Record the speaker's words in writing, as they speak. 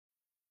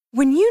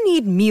When you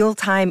need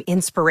mealtime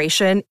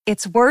inspiration,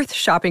 it's worth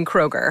shopping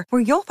Kroger,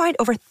 where you'll find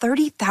over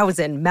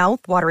 30,000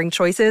 mouth-watering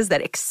choices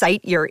that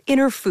excite your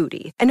inner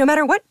foodie. And no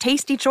matter what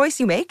tasty choice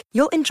you make,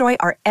 you'll enjoy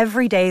our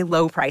everyday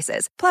low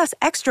prices, plus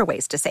extra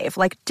ways to save,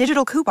 like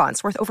digital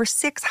coupons worth over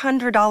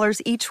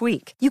 $600 each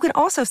week. You can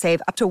also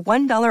save up to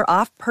 $1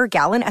 off per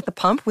gallon at the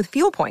pump with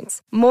fuel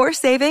points. More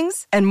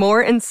savings and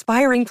more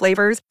inspiring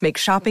flavors make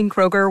shopping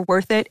Kroger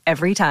worth it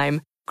every time.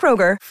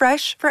 Kroger,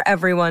 fresh for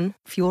everyone.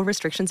 Fuel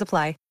restrictions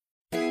apply.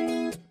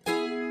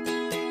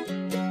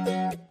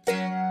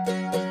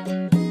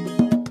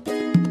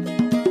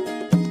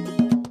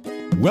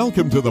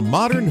 Welcome to the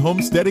Modern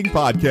Homesteading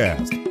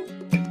Podcast.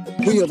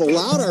 We have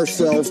allowed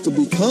ourselves to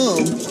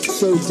become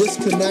so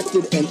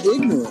disconnected and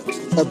ignorant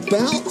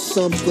about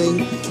something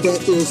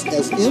that is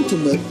as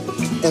intimate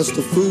as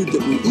the food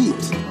that we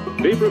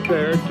eat. Be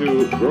prepared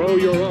to grow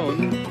your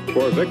own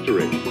for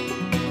victory.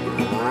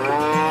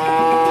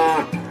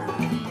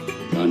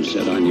 God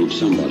said, I need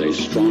somebody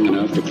strong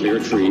enough to clear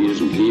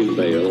trees and heave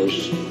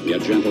bales,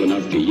 yet gentle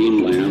enough to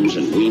yean lambs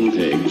and wean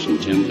pigs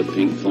and tend the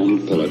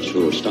pink-combed pullets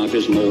who will stop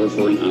his mower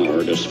for an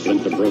hour to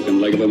splint the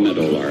broken leg of a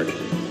meadowlark.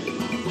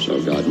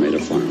 So God made a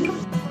farmer.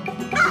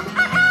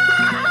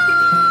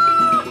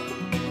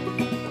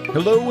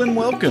 Hello and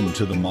welcome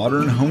to the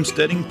Modern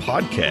Homesteading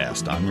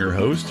Podcast. I'm your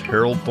host,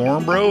 Harold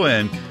Thornborough,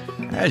 and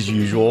as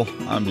usual,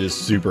 I'm just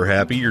super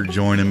happy you're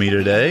joining me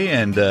today.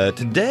 And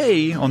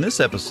today, on this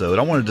episode,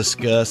 I want to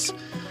discuss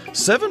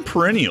 7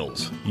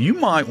 perennials you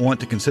might want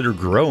to consider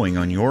growing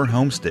on your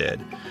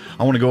homestead.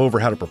 I want to go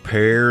over how to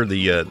prepare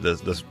the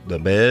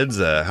beds,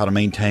 how to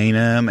maintain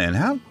them, and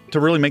how to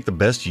really make the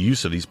best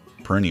use of these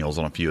perennials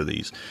on a few of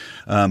these.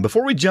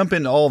 Before we jump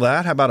into all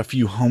that, how about a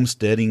few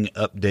homesteading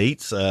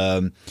updates?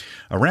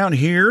 Around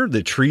here,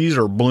 the trees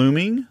are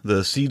blooming,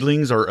 the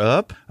seedlings are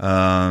up.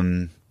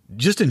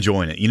 Just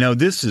enjoying it. You know,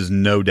 this is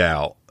no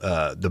doubt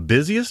the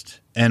busiest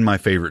and my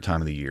favorite time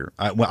of the year.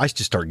 I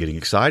just start getting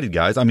excited,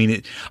 guys. I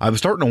mean, I was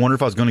starting to wonder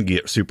if I was going to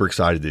get super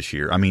excited this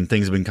year. I mean,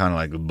 things have been kind of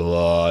like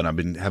blah, and I've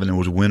been having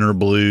those winter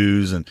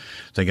blues and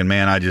thinking,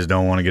 man, I just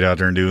don't want to get out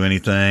there and do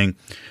anything.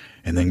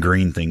 And then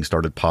green things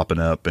started popping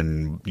up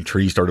and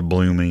trees started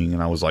blooming,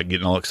 and I was like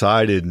getting all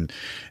excited.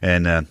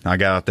 And I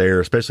got out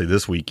there, especially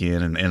this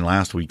weekend and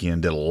last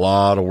weekend, did a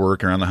lot of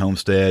work around the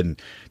homestead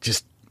and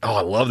just,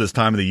 I love this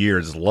time of the year.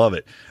 I just love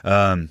it.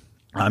 I'm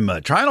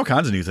trying all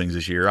kinds of new things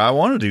this year. I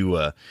wanted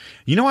to,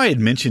 I had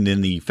mentioned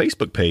in the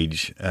Facebook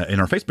page, in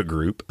our Facebook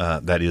group,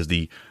 that is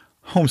the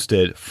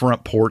Homestead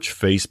Front Porch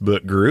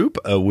Facebook group,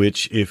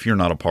 which if you're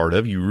not a part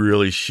of, you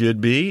really should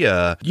be.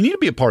 You need to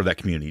be a part of that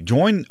community.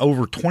 Join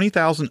over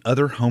 20,000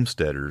 other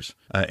homesteaders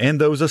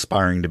and those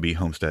aspiring to be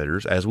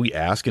homesteaders as we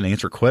ask and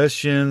answer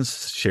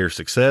questions, share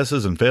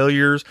successes and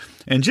failures,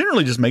 and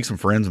generally just make some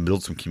friends and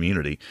build some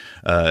community.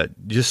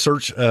 Just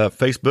search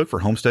Facebook for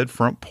Homestead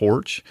Front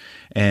Porch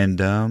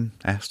and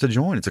ask to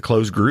join. It's a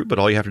closed group, but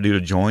all you have to do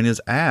to join is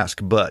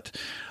ask. But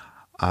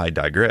I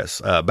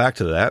digress. Back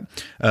to that.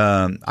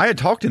 I had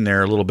talked in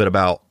there a little bit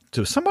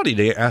to somebody,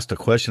 they asked a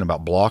question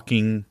about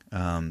blocking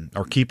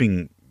or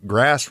keeping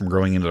grass from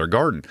growing into their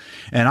garden.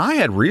 And I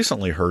had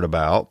recently heard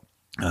about,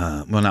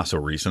 well, not so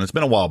recent, it's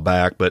been a while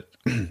back, but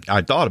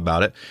I thought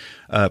about it,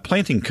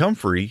 planting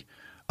comfrey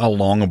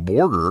along a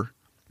border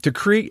to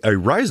create a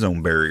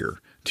rhizome barrier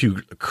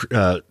to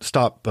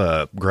stop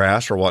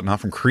grass or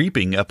whatnot from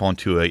creeping up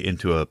into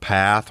a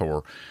path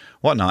or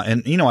whatnot.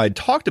 And, I had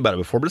talked about it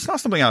before, but it's not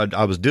something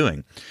I was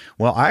doing.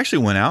 Well, I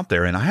actually went out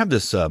there and I have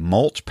this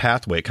mulch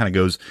pathway. It kind of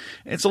goes,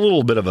 it's a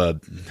little bit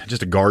of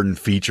just a garden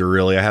feature,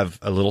 really. I have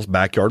a little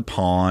backyard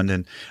pond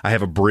and I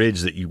have a bridge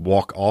that you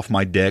walk off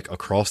my deck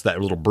across that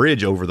little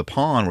bridge over the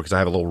pond because I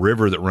have a little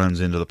river that runs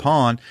into the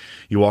pond.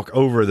 You walk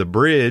over the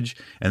bridge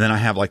and then I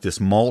have like this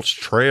mulch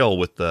trail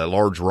with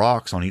large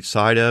rocks on each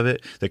side of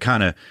it that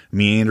kind of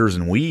meanders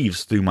and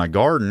weaves through my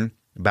garden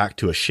back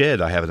to a shed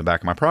I have in the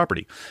back of my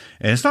property.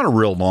 And it's not a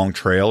real long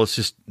trail. It's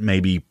just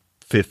maybe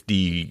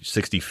 50,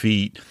 60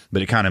 feet,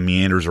 but it kind of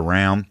meanders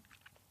around.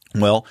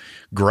 Well,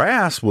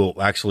 grass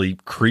will actually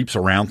creeps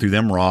around through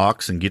them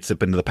rocks and gets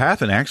up into the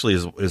path and actually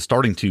is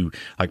starting to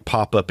like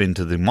pop up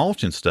into the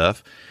mulch and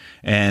stuff.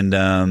 And,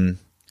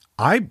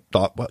 I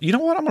thought, well, you know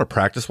what? I'm going to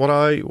practice what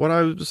I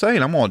was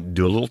saying. I'm going to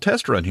do a little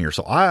test run here.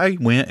 So I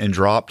went and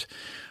dropped,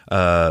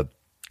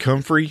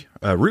 comfrey,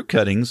 root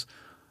cuttings.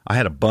 I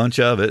had a bunch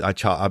of it. I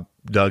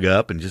dug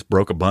up and just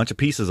broke a bunch of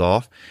pieces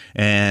off,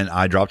 and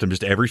I dropped them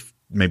just every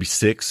maybe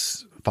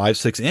 5,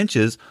 6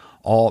 inches.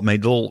 All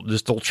made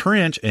little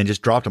trench and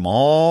just dropped them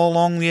all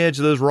along the edge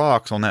of those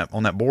rocks on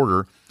that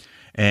border.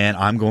 And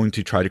I'm going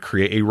to try to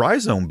create a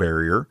rhizome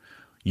barrier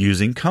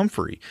using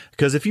comfrey.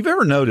 Because if you've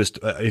ever noticed,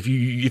 if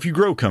you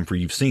grow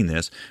comfrey, you've seen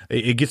this.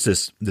 It gets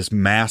this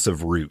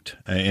massive root,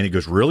 and it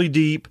goes really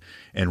deep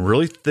and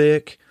really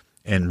thick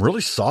and really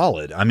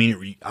solid. I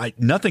mean,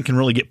 nothing can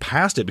really get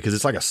past it because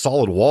it's like a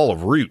solid wall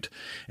of root.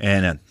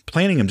 And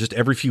planting them just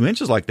every few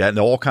inches like that,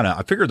 and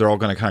I figured they're all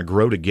going to kind of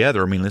grow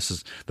together. I mean, this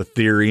is the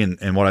theory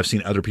and what I've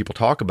seen other people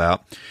talk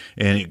about.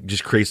 And it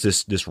just creates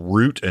this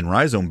root and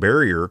rhizome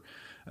barrier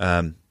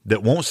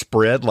that won't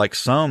spread like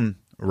some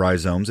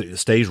rhizomes. It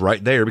stays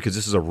right there because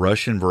this is a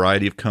Russian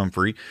variety of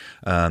comfrey.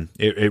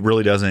 It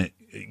really doesn't.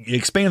 It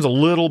expands a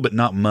little, but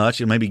not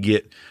much. It'll maybe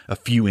get a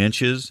few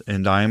inches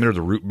in diameter.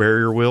 The root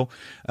barrier will,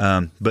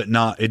 but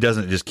not. It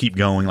doesn't just keep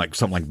going like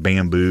something like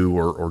bamboo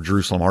or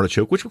Jerusalem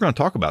artichoke, which we're going to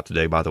talk about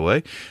today, by the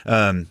way,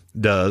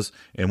 does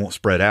and won't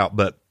spread out.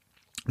 But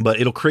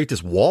it'll create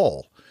this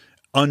wall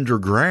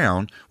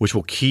underground, which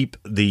will keep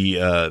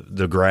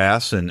the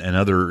grass and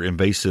other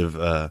invasive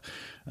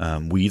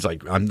weeds.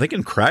 Like I'm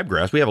thinking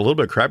crabgrass. We have a little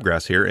bit of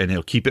crabgrass here, and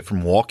it'll keep it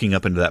from walking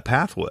up into that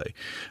pathway.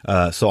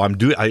 So I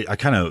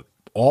kind of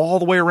all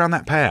the way around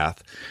that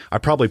path. I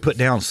probably put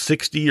down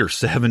 60 or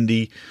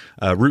 70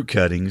 root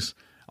cuttings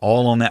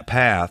all on that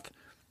path,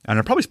 and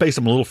I probably spaced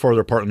them a little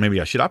further apart than maybe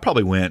I should. I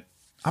probably went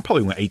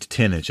 8 to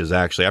 10 inches,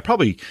 actually. I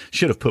probably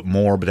should have put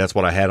more, but that's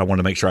what I had. I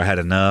wanted to make sure I had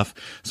enough,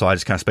 so I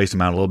just kind of spaced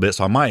them out a little bit.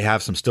 So I might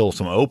have still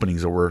some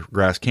openings where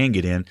grass can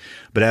get in,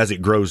 but as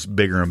it grows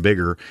bigger and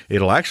bigger,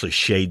 it'll actually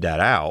shade that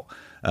out.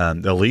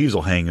 The leaves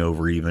will hang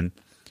over even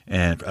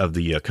and of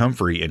the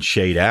comfrey and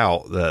shade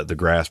out the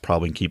grass,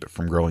 probably, and keep it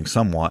from growing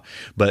somewhat.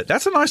 But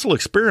that's a nice little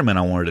experiment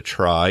I wanted to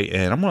try,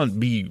 and I'm going to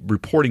be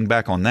reporting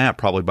back on that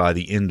probably by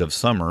the end of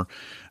summer.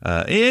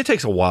 It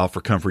takes a while for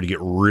comfrey to get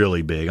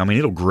really big. I mean,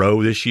 it'll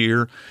grow this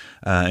year,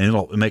 and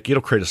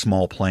it'll create a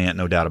small plant,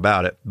 no doubt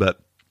about it. But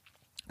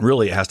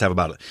really, it has to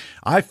have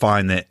I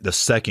find that the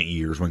second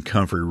year is when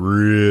comfrey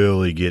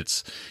really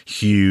gets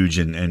huge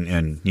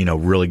and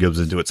really goes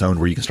into its own,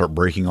 where you can start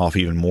breaking off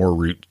even more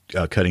root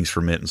cuttings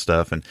from it and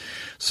stuff. And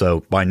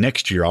so by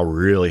next year, I'll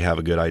really have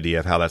a good idea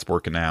of how that's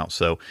working out.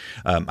 So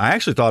I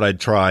actually thought I'd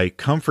try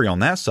comfrey on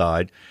that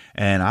side,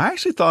 and I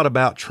actually thought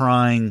about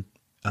trying.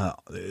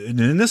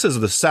 And this is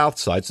the south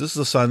side. So this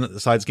is the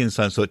side's getting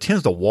sun. So it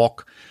tends to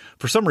walk.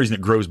 For some reason, it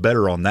grows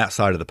better on that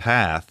side of the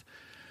path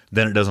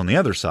than it does on the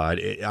other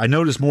side. I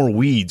noticed more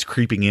weeds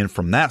creeping in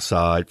from that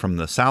side, from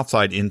the south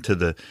side into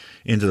the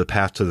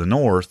path to the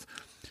north.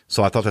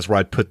 So I thought that's where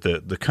I'd put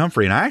the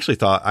comfrey. And I actually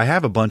thought I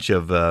have a bunch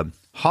of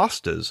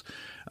hostas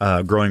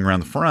growing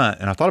around the front,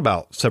 and I thought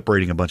about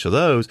separating a bunch of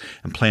those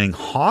and planting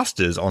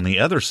hostas on the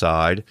other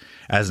side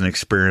as an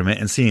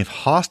experiment and seeing if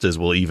hostas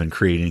will even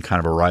create any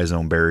kind of a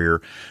rhizome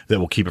barrier that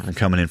will keep it from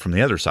coming in from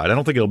the other side. I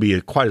don't think it'll be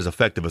quite as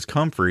effective as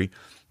comfrey,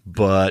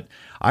 but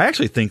I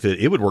actually think that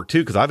it would work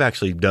too, because I've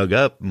actually dug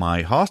up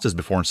my hostas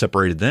before and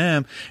separated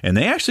them, and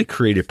they actually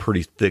create a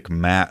pretty thick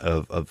mat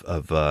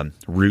of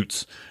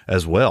roots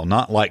as well.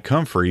 Not like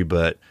comfrey,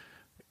 but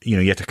you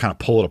have to kind of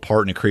pull it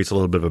apart, and it creates a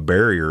little bit of a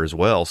barrier as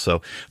well. So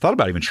I thought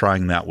about even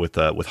trying that with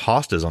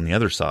hostas on the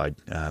other side,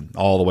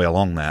 all the way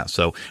along that.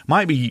 So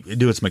might be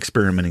doing some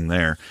experimenting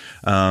there.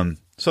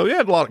 So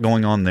yeah, a lot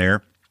going on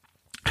there.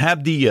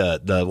 Had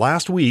the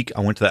last week,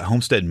 I went to that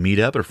Homestead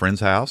meetup at a friend's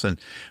house and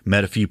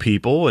met a few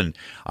people, and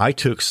I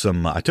took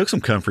some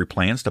comfrey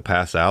plants to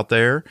pass out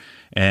there,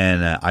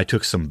 and I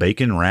took some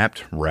bacon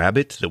wrapped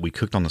rabbit that we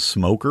cooked on the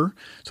smoker.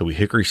 So we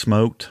hickory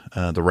smoked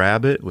the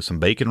rabbit with some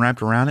bacon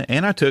wrapped around it,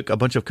 and I took a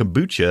bunch of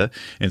kombucha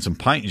in some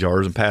pint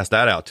jars and passed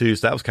that out too.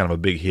 So that was kind of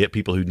a big hit.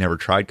 People who'd never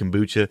tried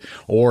kombucha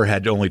or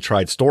had only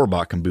tried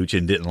store-bought kombucha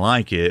and didn't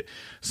like it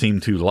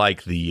seemed to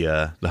like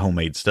the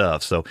homemade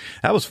stuff. So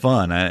that was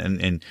fun.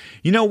 And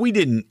we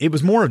didn't, it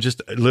was more of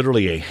just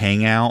literally a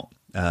hangout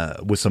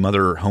with some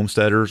other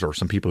homesteaders or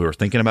some people who are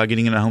thinking about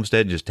getting into a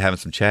homestead, just having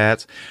some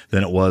chats,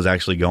 than it was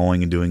actually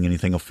going and doing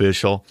anything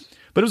official.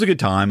 But it was a good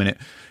time, and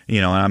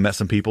and I met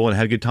some people and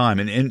had a good time.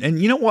 And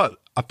you know what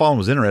I found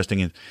was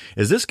interesting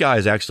is this guy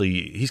is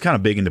actually, he's kind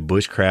of big into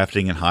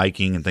bushcrafting and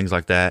hiking and things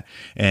like that.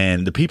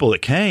 And the people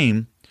that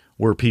came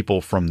were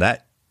people from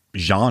that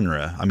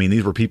genre. I mean,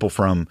 these were people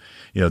from,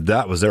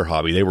 that was their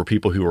hobby. They were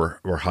people who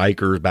were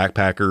hikers,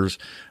 backpackers,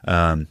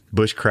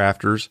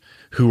 bushcrafters,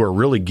 who are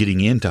really getting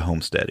into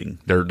homesteading.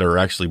 They're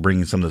actually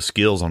bringing some of the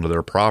skills onto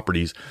their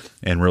properties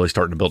and really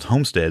starting to build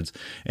homesteads.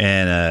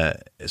 And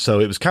so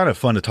it was kind of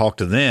fun to talk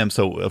to them.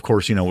 So of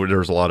course,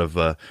 there's a lot of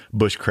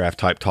bushcraft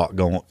type talk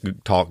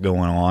going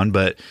on,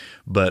 but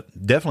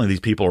definitely these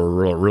people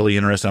are really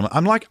interested.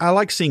 I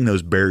like seeing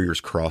those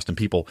barriers crossed and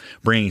people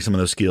bringing some of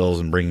those skills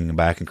and bringing them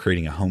back and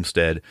creating a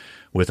homestead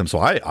with them. So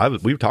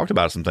we've talked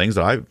about some things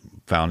that I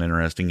found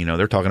interesting.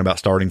 They're talking about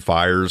starting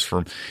fires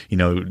from,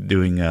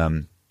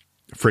 doing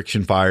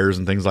friction fires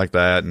and things like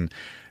that. And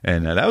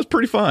that was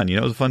pretty fun.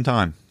 It was a fun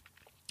time.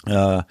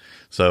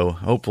 So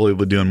hopefully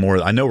we'll be doing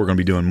more. I know we're going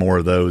to be doing more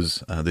of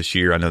those this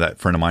year. I know that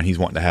friend of mine, he's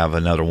wanting to have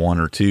another one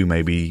or two,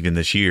 maybe even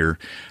this year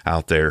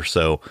out there.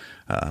 So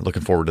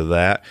looking forward to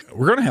that.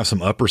 We're going to have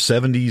some upper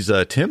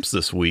 70s temps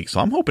this week. So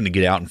I'm hoping to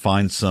get out and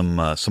find some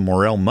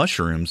morel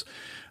mushrooms.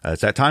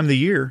 It's that time of the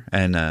year,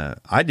 and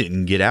I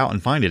didn't get out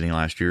and find any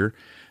last year.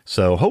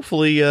 So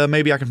hopefully,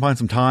 maybe I can find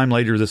some time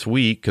later this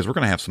week, because we're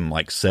going to have some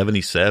like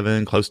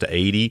 77, close to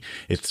 80.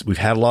 We've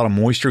had a lot of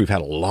moisture. We've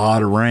had a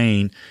lot of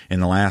rain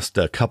in the last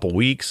couple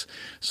weeks.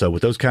 So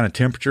with those kind of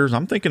temperatures,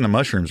 I'm thinking the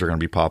mushrooms are going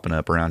to be popping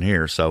up around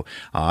here. So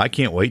I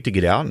can't wait to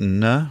get out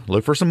and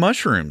look for some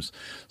mushrooms.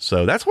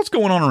 So that's what's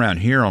going on around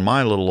here on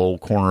my little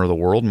old corner of the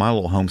world, my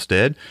little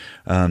homestead.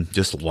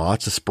 Just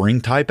lots of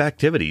spring type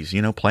activities,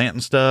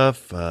 planting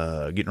stuff,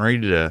 getting ready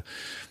to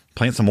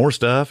plant some more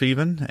stuff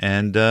even.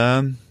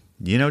 And,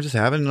 just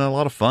having a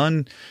lot of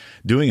fun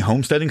doing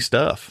homesteading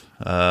stuff.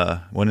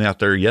 Went out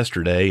there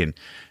yesterday and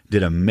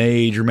did a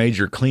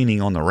major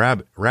cleaning on the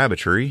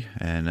rabbitry,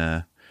 and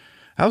that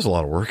was a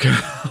lot of work.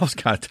 I was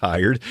kind of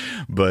tired,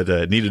 but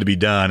it needed to be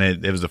done.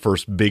 It was the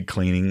first big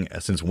cleaning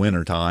since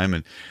winter time,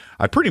 and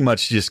I pretty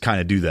much just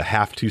kind of do the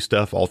have to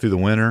stuff all through the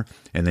winter,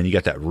 and then you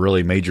got that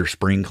really major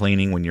spring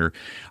cleaning when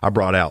I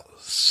brought out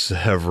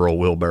several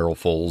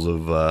wheelbarrowfuls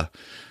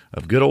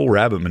of good old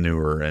rabbit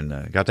manure,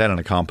 and got that in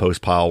a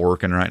compost pile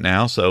working right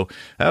now. So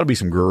that'll be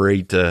some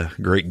great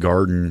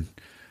garden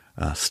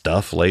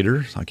stuff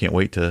later. So I can't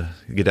wait to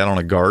get that on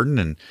a garden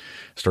and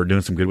start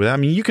doing some good with that. I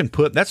mean,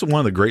 that's one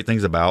of the great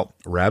things about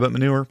rabbit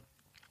manure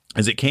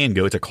is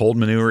it's a cold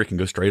manure. It can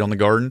go straight on the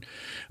garden,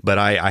 but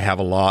I have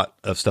a lot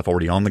of stuff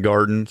already on the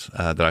gardens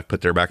that I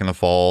put there back in the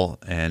fall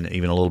and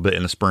even a little bit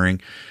in the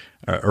spring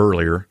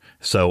earlier.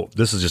 So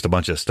this is just a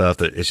bunch of stuff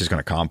that it's just going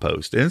to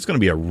compost, and it's going to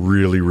be a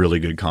really, really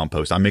good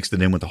compost. I mixed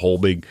it in with the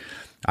whole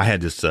I had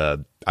this,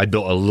 I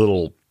built a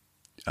little,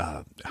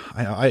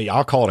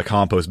 I'll call it a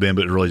compost bin,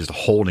 but it's really just a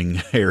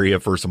holding area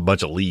for some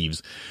bunch of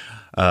leaves.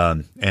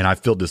 And I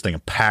filled this thing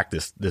and packed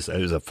this, it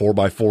was a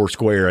 4x4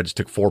 square. I just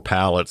took 4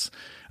 pallets,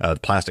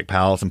 plastic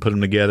pallets, and put them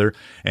together.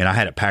 And I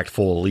had it packed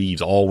full of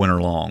leaves all winter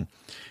long.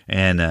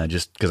 And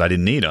just because I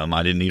didn't need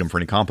them for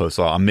any compost.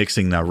 So I'm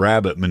mixing the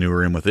rabbit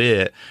manure in with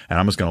it, and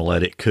I'm just going to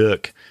let it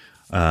cook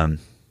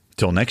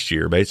till next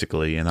year,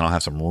 basically. And then I'll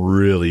have some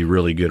really,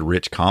 really good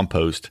rich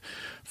compost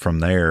from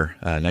there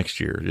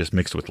next year, just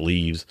mixed with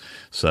leaves.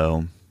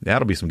 So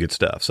that'll be some good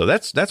stuff. So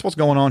that's what's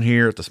going on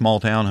here at the small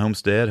town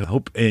homestead. I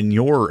hope in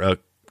your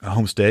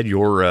homestead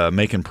you're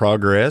making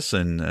progress,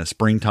 and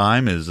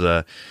springtime is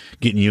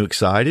getting you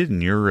excited,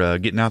 and you're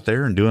getting out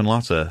there and doing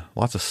lots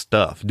of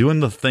stuff, doing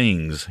the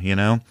things,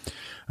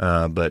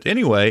 but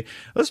anyway,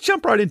 let's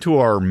jump right into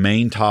our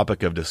main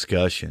topic of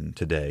discussion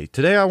today.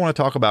 I want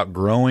to talk about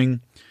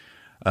growing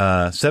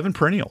 7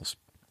 perennials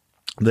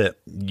that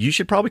you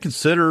should probably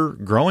consider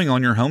growing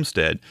on your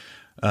homestead.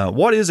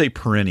 What is a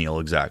perennial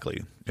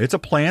exactly? It's a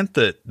plant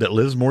that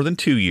lives more than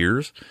 2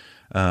 years.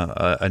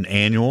 An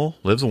annual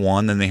lives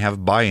 1, then they have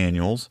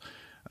biannuals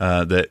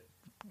that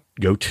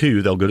go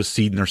 2. They'll go to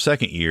seed in their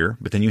second year,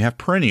 but then you have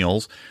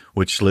perennials,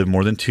 which live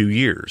more than 2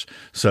 years.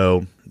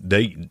 So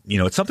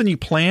it's something you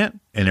plant,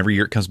 and every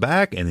year it comes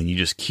back, and then you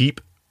just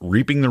keep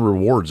reaping the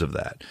rewards of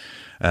that.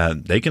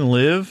 They can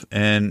live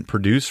and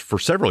produce for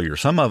several years.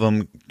 Some of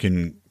them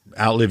can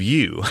outlive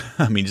you.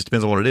 I mean, it just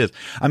depends on what it is.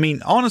 I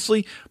mean,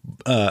 honestly,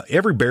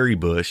 every berry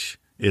bush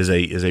is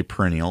a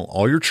perennial.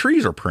 All your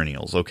trees are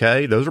perennials.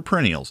 Okay. Those are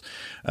perennials.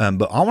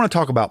 But I want to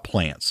talk about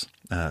plants.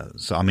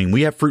 So, I mean,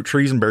 we have fruit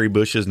trees and berry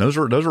bushes, and those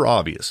are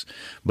obvious,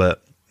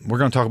 but we're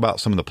going to talk about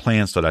some of the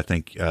plants that I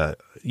think,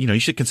 you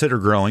should consider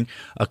growing.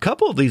 A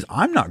couple of these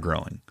I'm not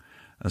growing.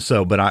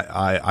 So, but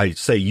I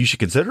say you should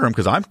consider them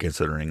because I'm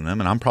considering them,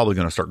 and I'm probably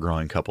going to start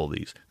growing a couple of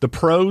these. The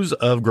pros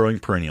of growing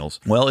perennials.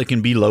 Well, it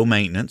can be low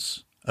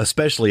maintenance,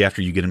 especially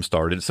after you get them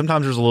started.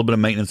 Sometimes there's a little bit of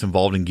maintenance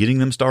involved in getting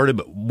them started,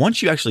 but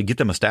once you actually get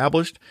them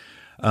established,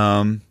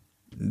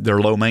 they're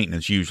low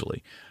maintenance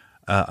usually.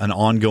 An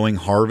ongoing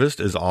harvest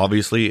is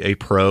obviously a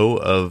pro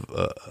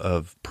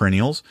of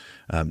perennials.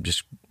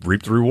 Just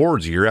reap the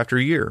rewards year after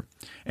year.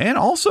 And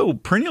also,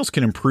 perennials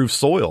can improve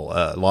soil.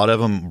 A lot of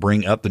them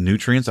bring up the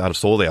nutrients out of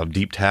soil. They have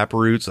deep tap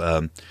roots.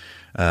 And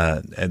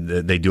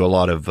they do a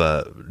lot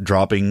of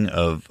dropping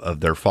of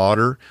their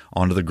fodder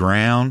onto the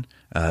ground.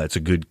 It's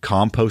a good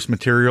compost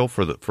material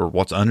for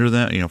what's under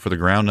them, for the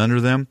ground under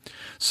them.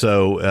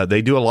 So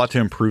they do a lot to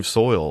improve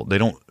soil. They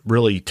don't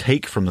really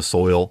take from the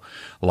soil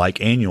like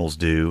annuals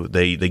do.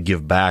 They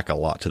give back a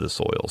lot to the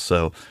soil.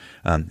 So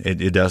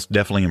it does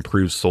definitely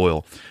improve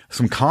soil.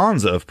 Some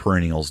cons of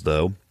perennials,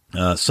 though.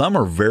 Some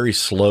are very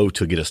slow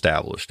to get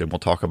established, and we'll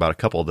talk about a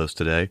couple of those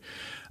today.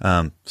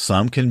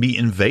 Some can be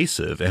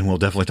invasive, and we'll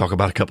definitely talk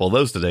about a couple of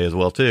those today as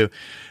well, too.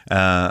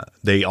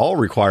 They all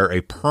require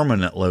a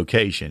permanent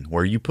location.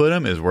 Where you put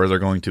them is where they're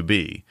going to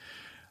be.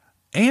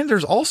 And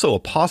there's also a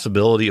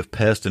possibility of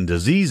pest and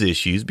disease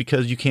issues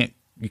because you can't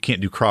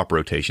do crop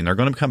rotation. They're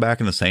going to come back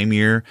in the same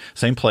year,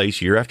 same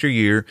place year after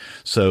year.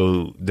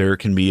 So there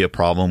can be a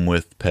problem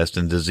with pest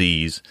and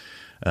disease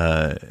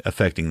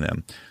affecting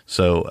them.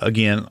 So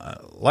again,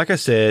 like I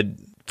said,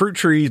 fruit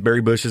trees,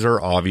 berry bushes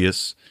are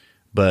obvious,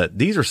 but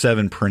these are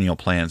 7 perennial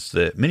plants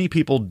that many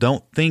people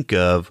don't think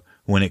of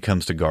when it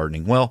comes to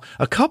gardening. Well,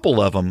 a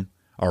couple of them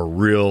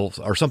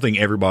are something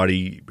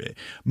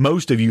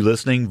most of you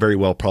listening very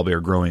well probably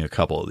are growing a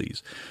couple of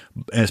these,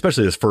 and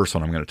especially this first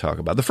one I'm going to talk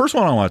about. The first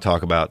one I want to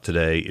talk about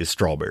today is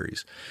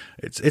strawberries.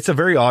 It's a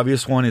very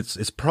obvious one.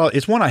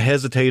 It's one I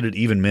hesitated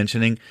even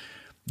mentioning,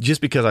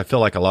 just because I feel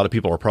like a lot of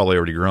people are probably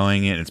already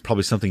growing it. It's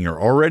probably something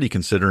you're already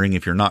considering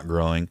if you're not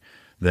growing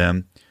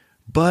them.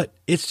 But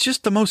it's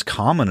just the most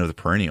common of the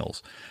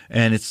perennials,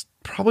 and it's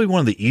probably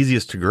one of the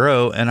easiest to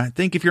grow. And I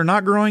think if you're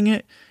not growing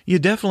it, you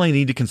definitely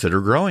need to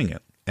consider growing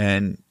it.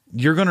 And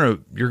you're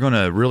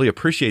gonna really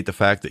appreciate the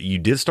fact that you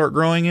did start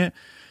growing it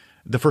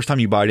the first time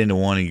you bite into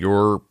one of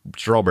your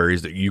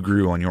strawberries that you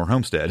grew on your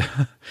homestead,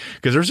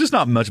 because there's just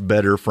not much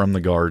better from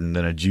the garden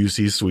than a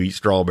juicy, sweet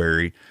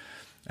strawberry.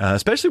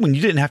 Especially when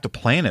you didn't have to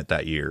plant it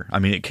that year. I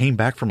mean, it came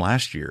back from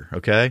last year.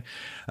 Okay.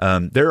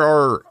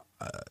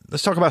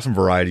 Let's talk about some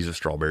varieties of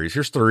strawberries.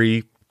 Here's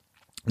 3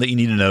 that you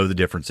need to know the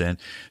difference in.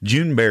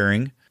 June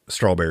bearing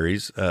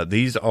strawberries.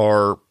 These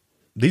will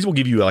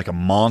give you like a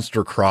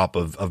monster crop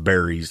of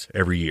berries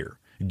every year.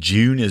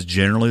 June is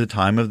generally the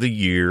time of the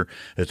year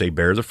that they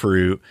bear the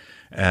fruit.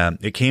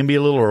 It can be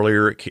a little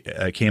earlier.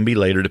 It can be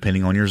later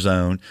depending on your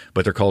zone,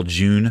 but they're called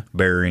June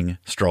bearing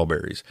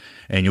strawberries,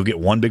 and you'll get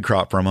one big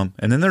crop from them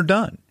and then they're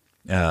done.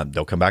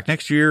 They'll come back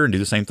next year and do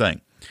the same thing.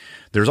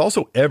 There's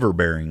also ever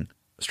bearing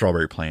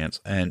strawberry plants,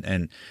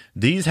 and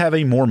these have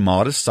a more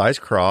modest size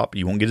crop.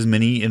 You won't get as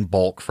many in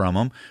bulk from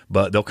them,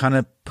 but they'll kind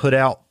of put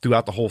out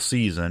throughout the whole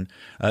season.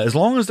 As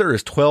long as there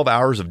is 12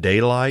 hours of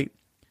daylight,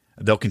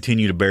 they'll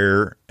continue to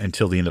bear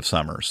until the end of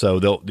summer. So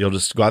they'll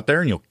just go out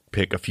there and you'll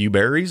pick a few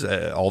berries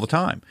all the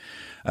time.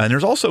 And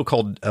there's also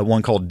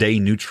one called day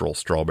neutral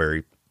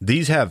strawberry.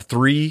 These have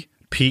 3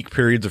 peak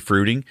periods of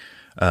fruiting.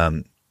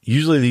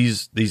 Usually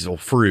these will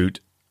fruit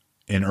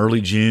in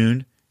early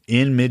June,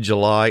 in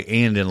mid-July,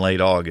 and in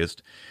late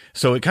August.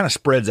 So it kind of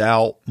spreads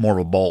out more of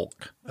a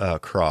bulk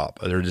crop.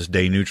 They're just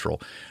day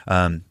neutral.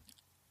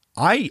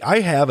 I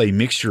have a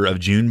mixture of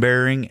June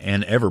bearing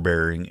and ever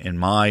bearing in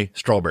my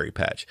strawberry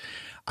patch.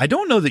 I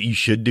don't know that you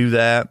should do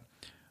that,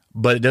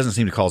 but it doesn't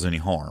seem to cause any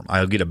harm.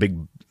 I'll get a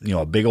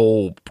big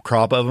old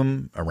crop of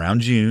them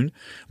around June,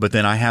 but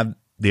then I have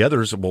the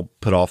others will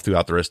put off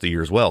throughout the rest of the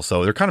year as well.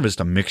 So they're kind of just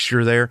a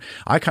mixture there.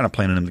 I kind of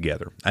planted them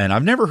together, and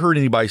I've never heard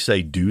anybody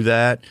say do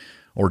that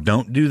or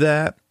don't do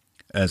that.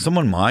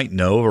 Someone might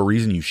know of a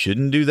reason you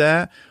shouldn't do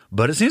that,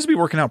 but it seems to be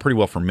working out pretty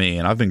well for me.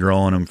 And I've been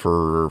growing them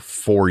for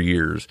 4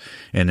 years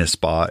in this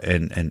spot,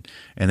 and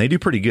they do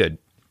pretty good.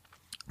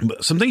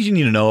 But some things you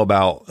need to know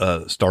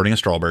about starting a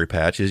strawberry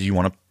patch is you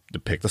want to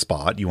pick the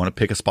spot. You want to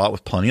pick a spot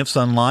with plenty of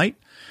sunlight.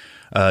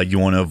 You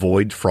want to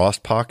avoid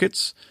frost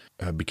pockets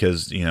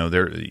because they're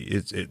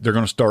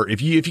going to start.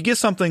 If you get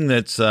something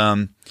that's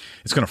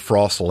it's going to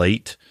frost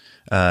late,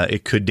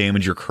 it could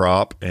damage your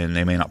crop and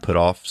they may not put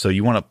off. So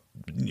you want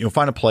to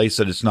find a place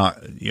that it's not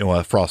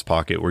a frost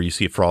pocket where you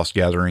see frost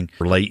gathering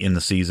late in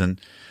the season.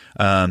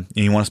 And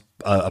you want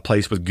a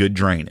place with good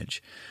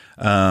drainage.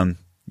 You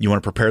want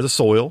to prepare the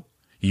soil.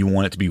 You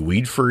want it to be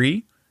weed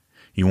free.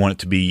 You want it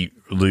to be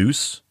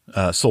loose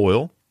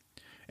soil.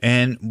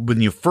 And when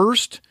you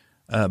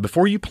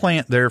before you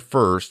plant there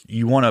first,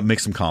 you want to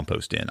mix some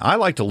compost in. I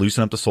like to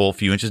loosen up the soil a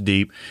few inches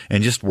deep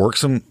and just work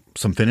some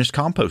finished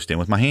compost in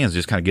with my hands.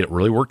 Just kind of get it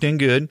really worked in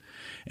good.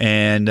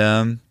 And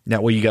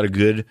that way you got a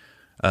good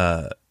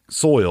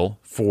soil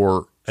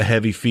for a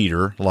heavy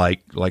feeder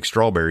like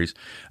strawberries.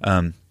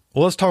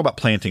 Well, let's talk about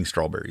planting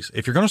strawberries.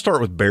 If you're going to start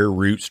with bare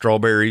root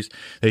strawberries,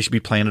 they should be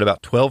planted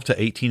about 12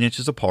 to 18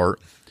 inches apart.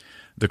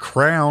 The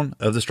crown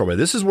of the strawberry,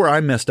 this is where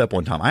I messed up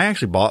one time. I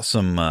actually bought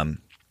some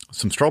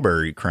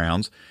strawberry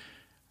crowns,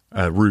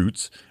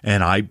 roots,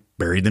 and I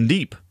buried them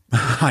deep.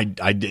 I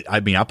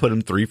put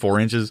them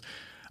 3-4 inches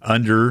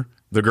under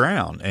the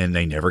ground and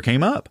they never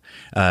came up.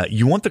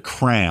 You want the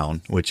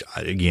crown, which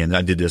again,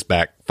 I did this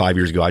back 5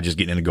 years ago. I just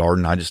get in the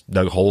garden. I just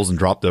dug holes and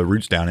dropped the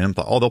roots down in them.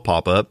 Thought, they'll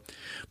pop up.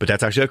 But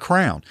that's actually a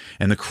crown.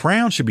 And the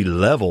crown should be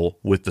level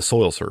with the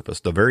soil surface.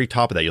 The very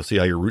top of that, you'll see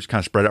how your roots kind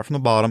of spread out from the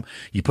bottom.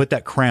 You put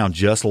that crown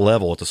just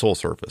level at the soil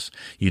surface.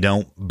 You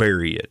don't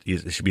bury it.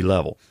 It should be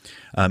level.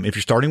 If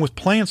you're starting with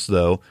plants,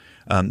 though,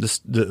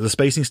 the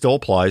spacing still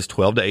applies,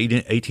 12 to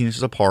 18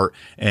 inches apart.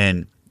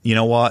 And you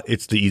know what?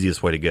 It's the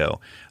easiest way to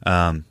go.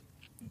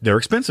 They're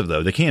expensive,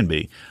 though. They can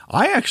be.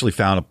 I actually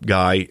found a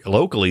guy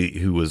locally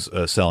who was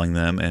selling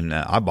them, and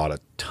I bought a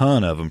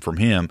ton of them from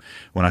him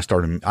when I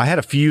started. I had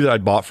a few that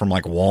I'd bought from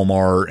like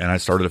Walmart, and I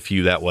started a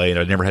few that way, and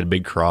I never had a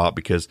big crop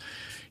because,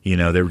 they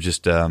were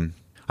just I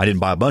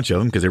didn't buy a bunch of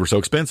them because they were so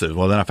expensive.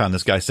 Well, then I found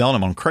this guy selling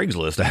them on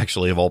Craigslist,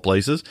 actually, of all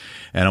places,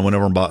 and I went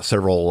over and bought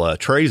several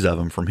trays of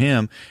them from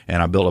him,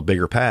 and I built a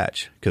bigger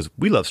patch because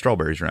we love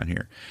strawberries around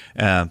here.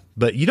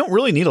 But you don't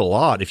really need a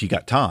lot if you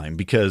got time,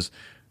 because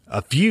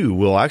a few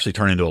will actually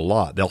turn into a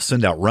lot. They'll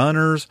send out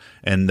runners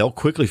and they'll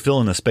quickly fill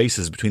in the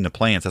spaces between the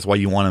plants. That's why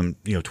you want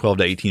them, 12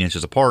 to 18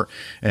 inches apart.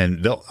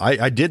 And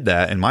I did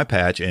that in my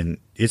patch, and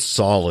it's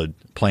solid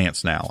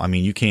plants now. I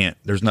mean, you can't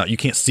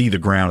see the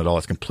ground at all.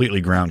 It's completely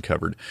ground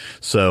covered.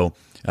 So,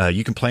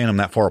 you can plant them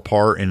that far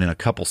apart, and in a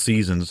couple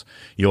seasons,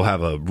 you'll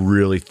have a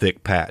really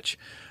thick patch.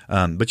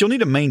 But you'll need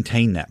to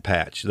maintain that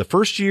patch. The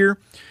first year,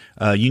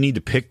 you need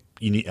to pick,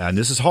 and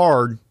this is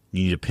hard,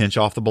 you need to pinch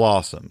off the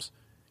blossoms.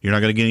 You're not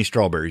going to get any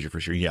strawberries your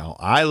first year. Yeah,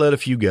 I let a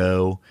few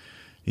go,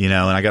 and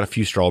I got a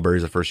few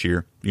strawberries the first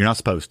year. You're not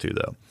supposed to,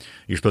 though.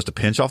 You're supposed to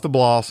pinch off the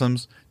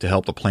blossoms to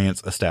help the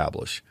plants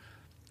establish.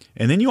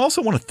 And then you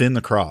also want to thin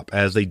the crop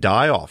as they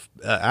die off.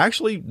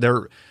 Actually,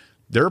 they're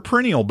a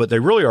perennial, but they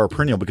really are a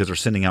perennial because they're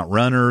sending out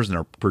runners and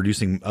they're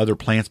producing other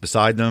plants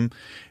beside them.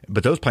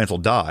 But those plants will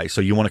die.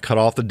 So you want to cut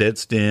off the dead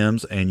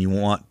stems and you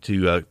want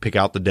to pick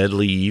out the dead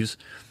leaves,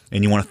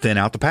 and you want to thin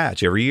out the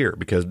patch every year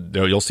because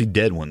you'll see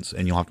dead ones,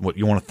 and you want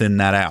to thin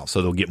that out so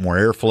they'll get more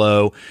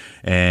airflow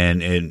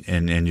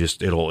and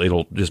just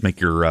it'll just make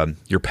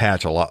your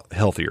patch a lot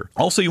healthier.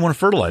 Also, you want to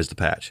fertilize the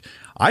patch.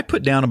 I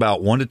put down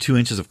about 1 to 2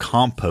 inches of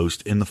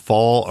compost in the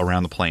fall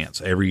around the plants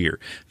every year.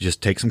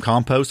 Just take some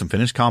compost and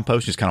finished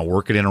compost, just kind of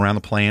work it in around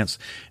the plants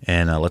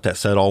and let that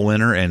set all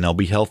winter, and they'll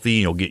be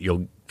healthy. And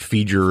you'll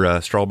feed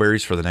your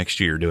strawberries for the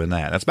next year doing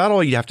that. That's about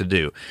all you have to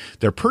do.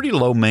 They're pretty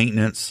low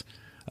maintenance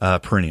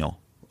perennial.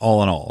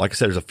 All in all, like I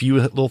said, there's a few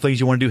little things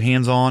you want to do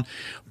hands on,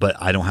 but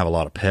I don't have a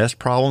lot of pest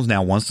problems.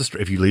 Now,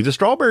 if you leave the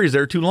strawberries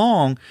there too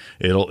long,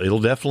 it'll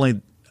definitely,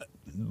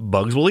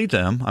 bugs will eat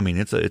them. I mean,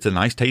 it's a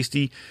nice,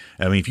 tasty.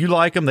 I mean, if you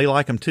like them, they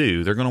like them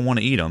too. They're going to want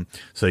to eat them.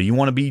 So you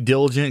want to be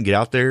diligent, get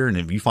out there, and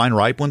if you find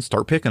ripe ones,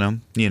 start picking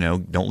them.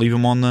 Don't leave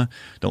them on the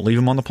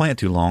plant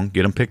too long.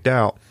 Get them picked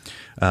out.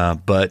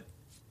 But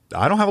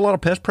I don't have a lot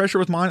of pest pressure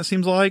with mine, it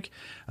seems like.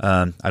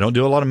 I don't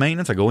do a lot of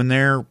maintenance. I go in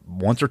there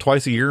once or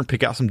twice a year and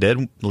pick out some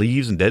dead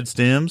leaves and dead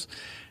stems,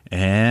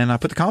 and I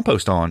put the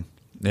compost on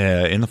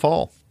in the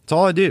fall. That's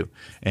all I do.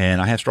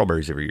 And I have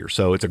strawberries every year.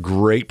 So it's a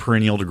great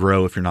perennial to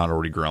grow if you're not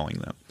already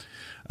growing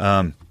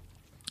them.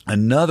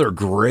 Another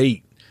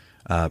great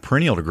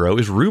perennial to grow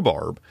is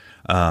rhubarb.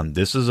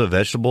 This is a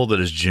vegetable that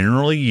is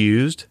generally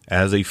used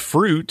as a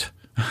fruit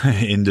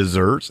in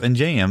desserts and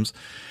jams.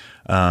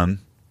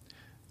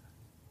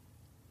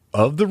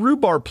 Of the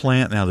rhubarb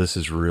plant, now this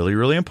is really,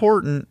 really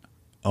important,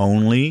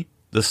 only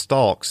the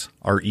stalks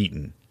are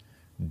eaten.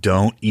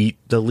 Don't eat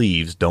the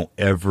leaves. Don't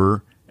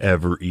ever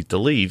eat the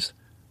leaves.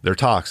 They're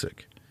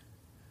toxic.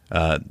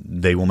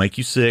 They will make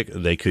you sick.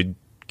 They could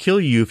kill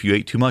you if you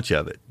ate too much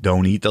of it.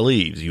 Don't eat the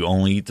leaves. You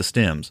only eat the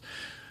stems.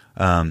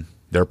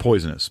 They're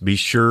poisonous. Be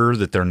sure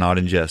that they're not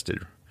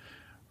ingested.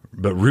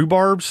 But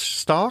rhubarb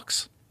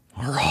stalks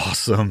are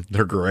awesome.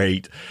 They're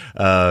great.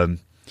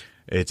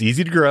 It's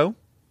easy to grow.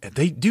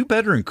 They do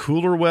better in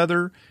cooler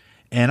weather.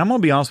 And I'm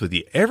going to be honest with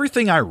you.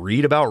 Everything I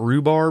read about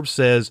rhubarb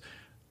says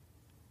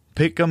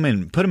pick them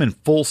and put them in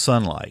full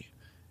sunlight.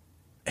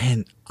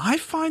 And I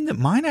find that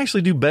mine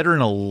actually do better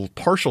in a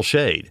partial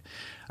shade.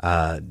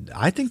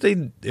 I think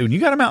when you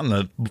got them out in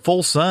the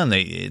full sun,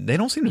 they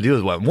don't seem to do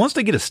as well. Once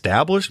they get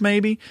established,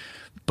 maybe.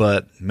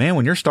 But, man,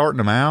 when you're starting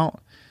them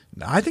out,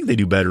 I think they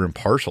do better in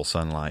partial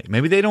sunlight.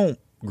 Maybe they don't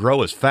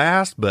grow as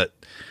fast, but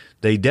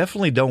they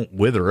definitely don't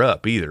wither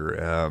up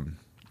either.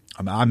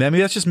 I mean,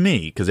 that's just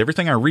me, because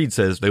everything I read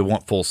says they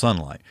want full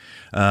sunlight.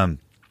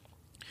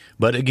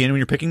 But again, when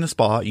you're picking the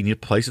spot, you need a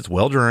place that's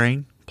well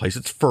drained, a place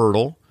that's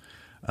fertile.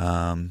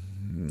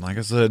 Like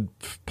I said,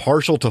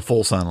 partial to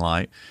full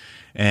sunlight.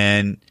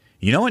 And,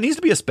 it needs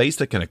to be a space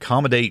that can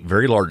accommodate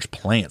very large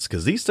plants,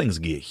 because these things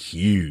get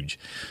huge.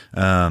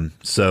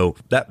 So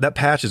that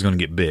patch is going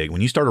to get big.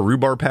 When you start a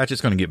rhubarb patch,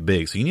 it's going to get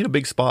big. So you need a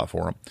big spot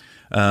for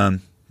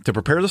them. To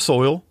prepare the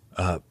soil,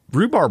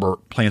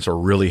 rhubarb plants are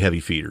really heavy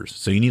feeders,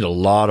 so you need a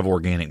lot of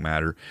organic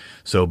matter.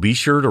 So be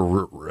sure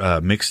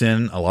to mix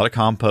in a lot of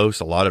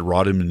compost, a lot of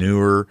rotted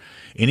manure,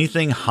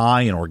 anything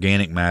high in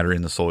organic matter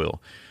in the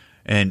soil.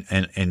 And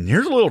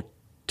here's a little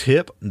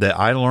tip that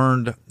I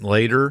learned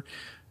later.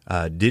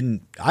 I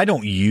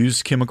don't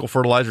use chemical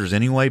fertilizers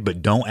anyway,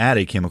 but don't add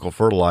a chemical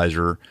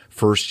fertilizer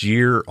first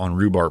year on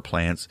rhubarb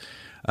plants.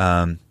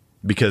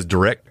 Because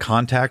direct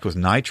contact with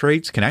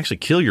nitrates can actually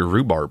kill your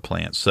rhubarb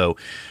plants. So,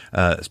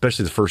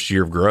 especially the first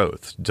year of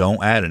growth,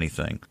 don't add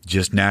anything,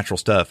 just natural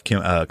stuff,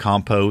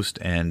 compost.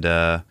 And,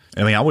 I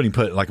wouldn't even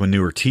put like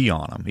manure tea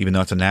on them, even though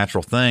it's a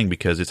natural thing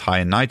because it's high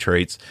in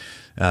nitrates.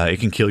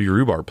 It can kill your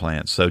rhubarb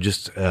plants. So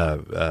just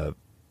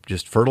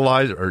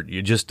fertilize or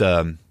just,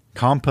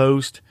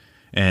 compost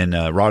and,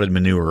 rotted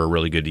manure are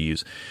really good to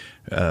use.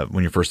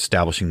 When you're first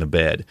establishing the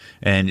bed,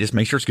 and just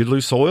make sure it's good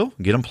loose soil,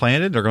 get them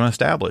planted. They're going to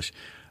establish.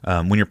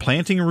 When you're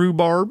planting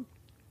rhubarb,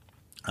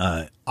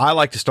 I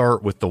like to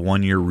start with the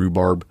 1-year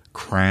rhubarb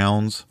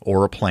crowns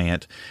or a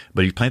plant,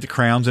 but you plant the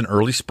crowns in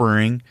early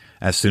spring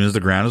as soon as the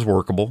ground is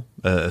workable,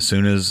 as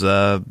soon as,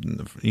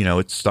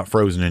 it's not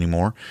frozen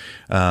anymore,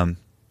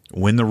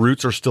 when the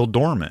roots are still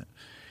dormant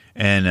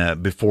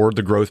and before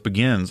the growth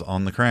begins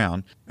on the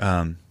crown.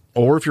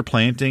 Or if you're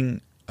planting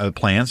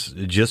plants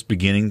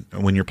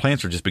when your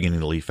plants are just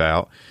beginning to leaf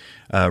out,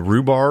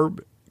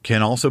 rhubarb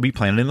can also be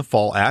planted in the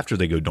fall after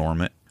they go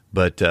dormant.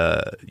 But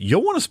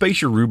you'll want to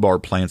space your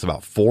rhubarb plants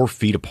about 4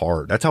 feet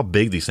apart. That's how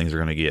big these things are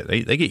going to get.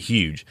 They get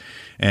huge.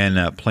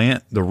 And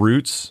plant the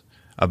roots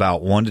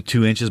about 1 to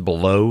 2 inches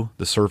below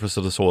the surface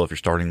of the soil if you're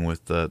starting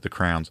with the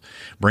crowns.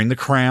 Bring the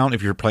crown,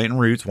 if you're planting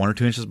roots, 1 or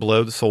 2 inches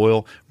below the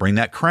soil, bring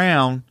that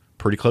crown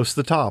pretty close to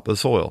the top of the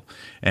soil,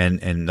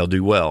 and they'll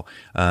do well.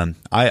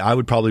 I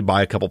would probably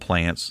buy a couple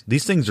plants.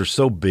 These things are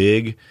so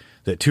big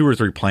that 2 or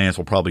 3 plants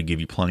will probably give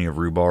you plenty of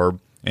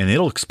rhubarb, and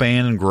it'll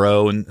expand and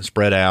grow and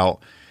spread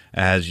out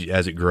as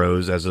it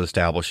grows, as it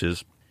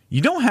establishes.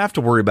 You don't have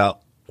to worry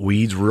about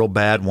weeds real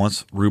bad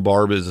once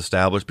rhubarb is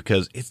established,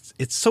 because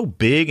it's so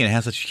big and it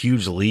has such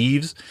huge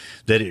leaves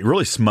that it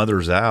really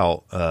smothers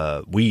out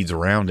weeds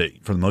around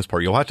it for the most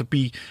part. You'll have to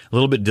be a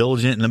little bit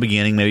diligent in the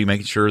beginning, maybe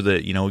making sure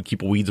that,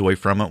 keep weeds away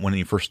from it when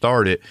you first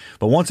start it.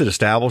 But once it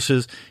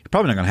establishes, you're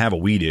probably not going to have a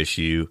weed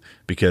issue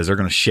because they're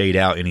going to shade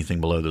out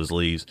anything below those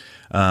leaves.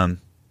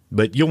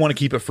 But you'll want to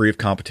keep it free of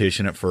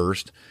competition at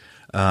first.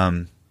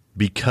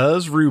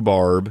 Because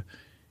rhubarb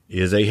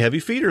is a heavy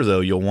feeder,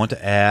 though, you'll want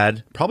to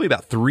add probably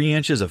about 3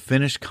 inches of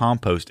finished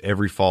compost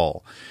every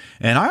fall.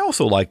 And I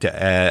also like to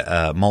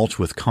add, mulch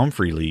with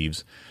comfrey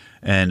leaves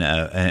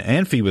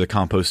and feed with a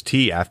compost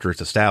tea after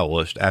it's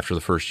established after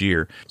the first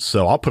year.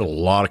 So I'll put a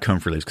lot of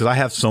comfrey leaves because I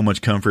have so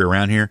much comfrey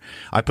around here.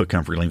 I put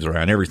comfrey leaves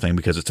around everything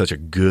because it's such a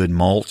good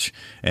mulch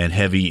and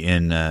heavy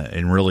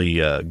and really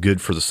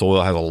good for the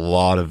soil. It has a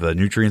lot of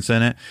nutrients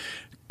in it.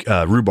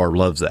 Rhubarb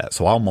loves that.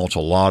 So I'll mulch a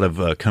lot of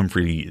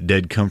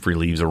dead comfrey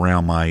leaves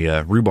around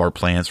my rhubarb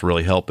plants to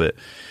really help it.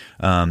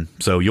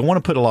 So you'll want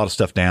to put a lot of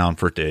stuff down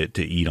for it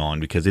to eat on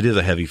because it is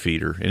a heavy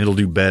feeder, and it'll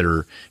do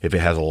better if it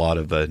has a lot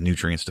of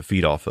nutrients to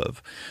feed off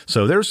of.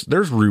 So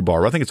there's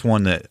rhubarb. I think it's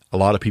one that a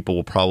lot of people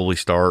will probably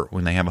start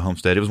when they have a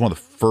homestead. It was one of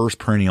the first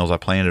perennials I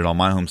planted on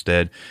my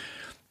homestead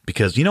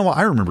because,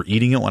 I remember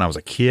eating it when I was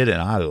a kid, and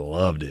I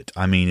loved it.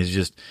 I mean, it's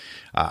just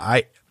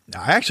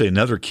actually,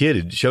 another kid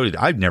had showed it.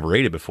 I'd never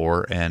ate it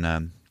before, and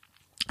I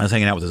was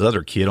hanging out with this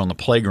other kid on the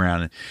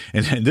playground,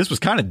 and this was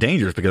kind of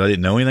dangerous because I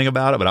didn't know anything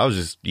about it, but I was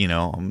just,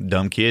 I'm a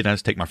dumb kid, and I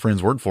just take my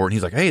friend's word for it, and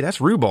he's like, hey,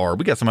 that's rhubarb.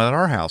 We got some at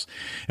our house.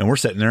 And we're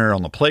sitting there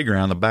on the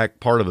playground, the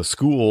back part of the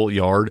school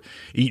yard,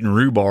 eating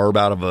rhubarb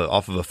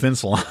off of a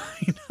fence line.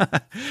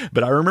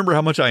 But I remember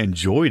how much I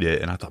enjoyed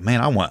it, and I thought, man,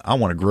 I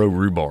want to grow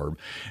rhubarb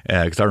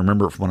because I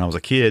remember it from when I was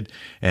a kid,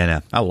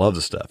 and I love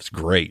the stuff. It's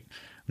great.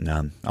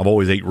 I've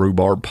always ate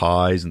rhubarb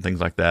pies and things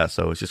like that,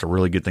 so it's just a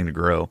really good thing to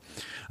grow.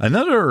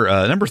 Another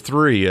number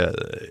 3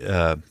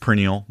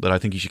 perennial that I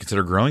think you should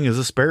consider growing is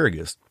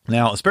asparagus.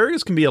 Now,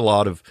 asparagus can be a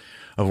lot of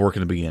work in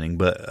the beginning,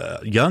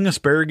 but young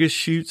asparagus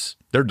shoots,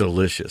 they're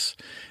delicious,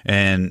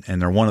 and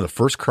they're one of the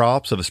first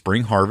crops of a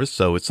spring harvest,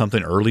 so it's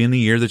something early in the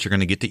year that you're going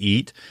to get to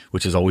eat,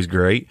 which is always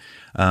great.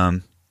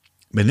 And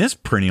this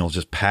perennial is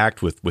just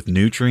packed with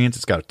nutrients.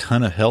 It's got a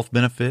ton of health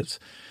benefits.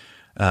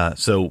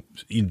 So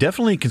you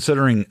definitely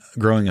considering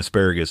growing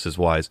asparagus is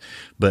wise,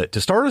 but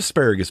to start an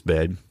asparagus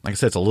bed, like I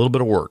said, it's a little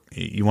bit of work.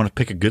 You want to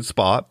pick a good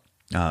spot.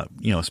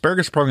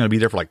 Asparagus is probably going to be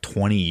there for like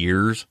 20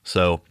 years.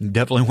 So you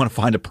definitely want to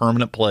find a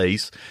permanent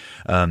place,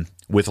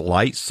 with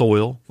light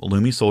soil,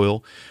 loamy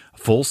soil,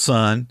 full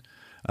sun,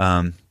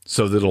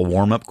 so that it'll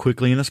warm up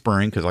quickly in the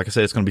spring. Cause like I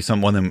said, it's going to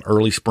be one of them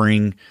early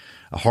spring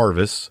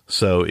harvests.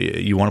 So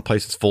you want a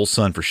place that's full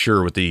sun for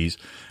sure with these,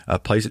 a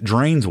place that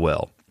drains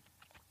well.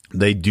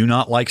 They do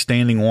not like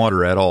standing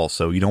water at all,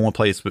 so you don't want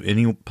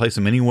to place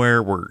them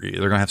anywhere where they're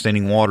going to have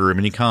standing water of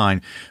any kind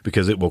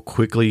because it will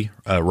quickly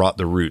rot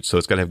the roots. So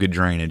it's got to have good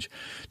drainage.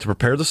 To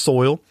prepare the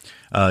soil,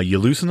 you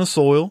loosen the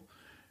soil,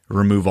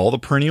 remove all the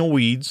perennial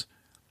weeds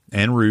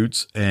and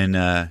roots,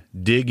 and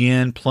dig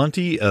in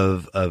plenty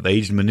of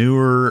aged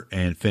manure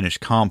and finished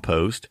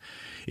compost.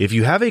 If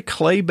you have a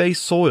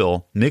clay-based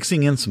soil,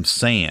 mixing in some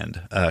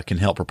sand can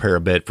help prepare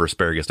a bed for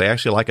asparagus. They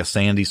actually like a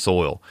sandy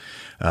soil,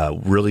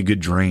 really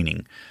good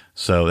draining.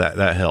 So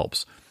that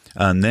helps.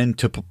 And then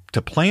to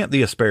plant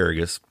the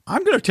asparagus,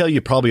 I'm going to tell you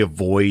probably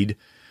avoid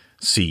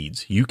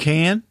seeds. You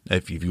can,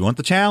 if you want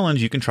the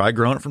challenge, you can try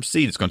growing it from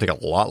seed. It's going to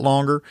take a lot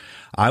longer.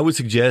 I would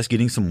suggest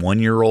getting some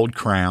 1-year-old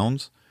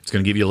crowns. It's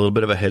going to give you a little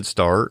bit of a head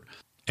start,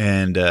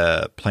 and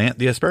plant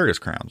the asparagus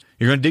crowns.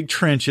 You're going to dig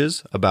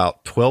trenches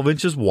about 12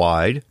 inches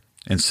wide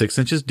and 6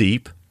 inches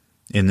deep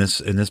in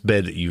this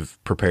bed that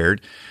you've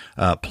prepared.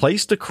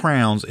 Place the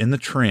crowns in the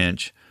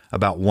trench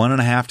about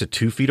 1.5 to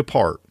 2 feet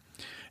apart,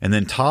 and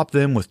then top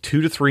them with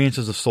 2 to 3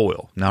 inches of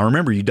soil. Now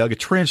remember, you dug a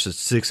trench that's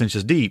 6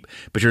 inches deep,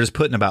 but you're just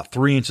putting about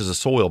 3 inches of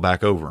soil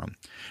back over them.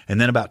 And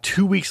then about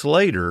 2 weeks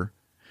later,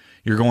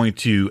 you're going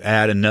to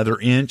add another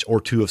inch or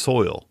 2 of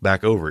soil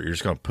back over it. You're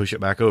just going to push it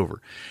back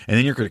over. And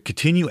then you're going to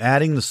continue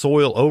adding the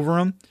soil over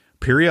them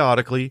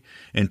periodically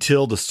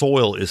until the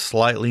soil is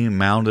slightly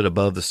mounded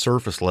above the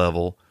surface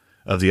level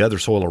of the other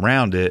soil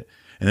around it.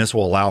 And this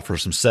will allow for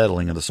some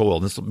settling of the soil.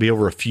 This will be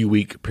over a few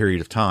week period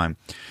of time.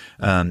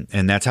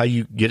 And that's how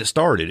you get it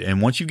started.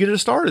 And once you get it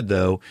started,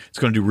 though, it's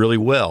going to do really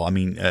well. I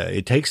mean,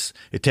 it takes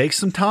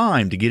some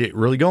time to get it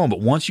really going.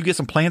 But once you get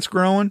some plants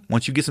growing,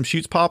 once you get some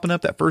shoots popping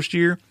up that first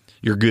year,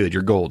 you're good.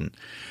 You're golden.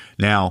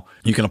 Now,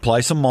 you can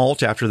apply some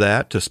mulch after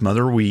that to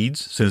smother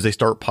weeds. As soon as they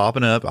start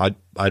popping up,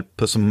 I'd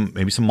put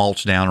maybe some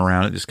mulch down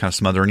around it, just kind of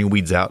smother any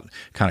weeds out,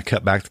 kind of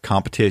cut back the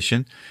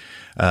competition.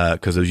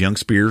 because those young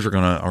spears are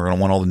gonna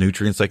want all the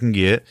nutrients they can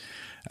get.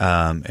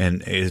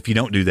 And if you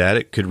don't do that,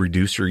 it could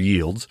reduce your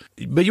yields.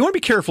 But you want to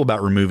be careful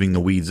about removing the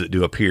weeds that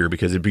do appear,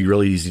 because it'd be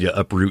really easy to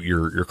uproot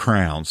your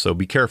crown. So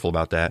be careful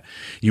about that.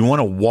 You want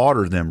to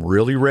water them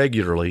really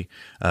regularly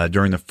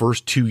during the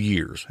first 2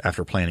 years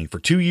after planting. For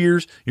 2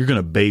 years, you're going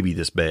to baby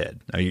this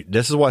bed. Now,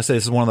 this is why I say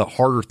this is one of the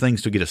harder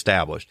things to get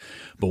established.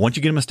 But once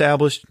you get them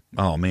established,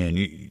 oh man,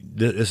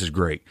 this is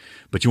great.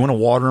 But you want to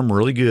water them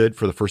really good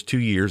for the first 2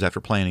 years after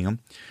planting them.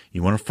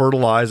 You want to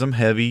fertilize them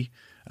heavy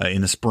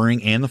in the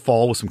spring and the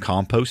fall with some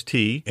compost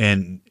tea.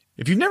 And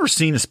if you've never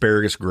seen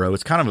asparagus grow,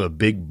 it's kind of a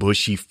big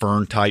bushy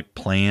fern type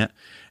plant,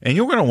 and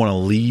you're going to want to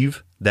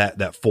leave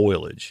that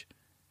foliage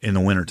in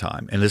the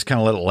wintertime and just kind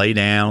of let it lay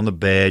down on the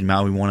bed. You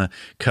might want to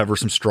cover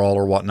some straw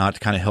or whatnot to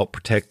kind of help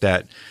protect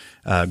that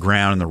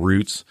ground and the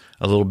roots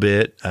a little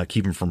bit,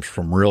 keep them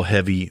from real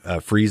heavy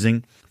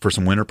freezing for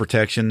some winter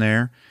protection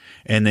there.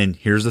 And then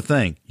here's the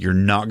thing. You're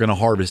not going to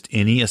harvest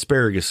any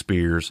asparagus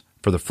spears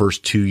for the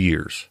first 2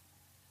 years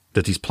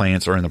that these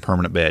plants are in the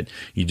permanent bed.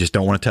 You just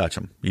don't want to touch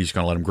them. You're just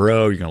going to let them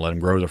grow. You're going to let them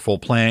grow their full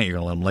plant. You're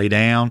going to let them lay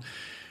down,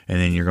 and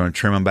then you're going to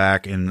trim them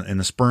back in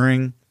the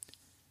spring.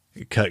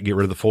 Get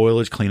rid of the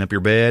foliage, clean up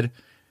your bed,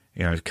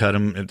 cut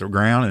them at the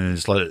ground, and then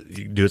just let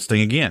it do its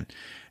thing again.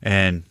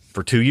 And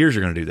for 2 years,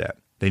 you're going to do that.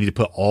 They need to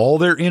put all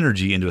their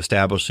energy into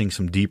establishing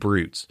some deep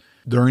roots.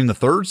 During the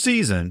third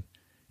season,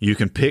 you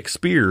can pick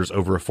spears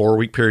over a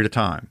 4-week period of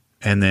time.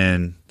 And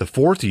then the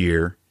fourth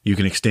year, you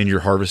can extend your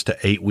harvest to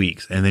 8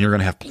 weeks, and then you're going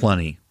to have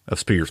plenty of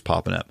spears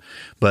popping up.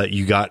 But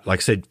you got, like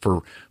I said,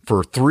 for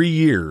 3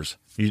 years,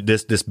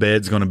 this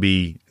bed's going to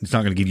be, it's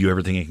not going to give you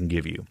everything it can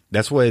give you.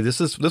 That's why this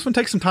one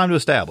takes some time to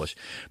establish.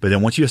 But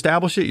then once you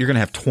establish it, you're going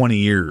to have 20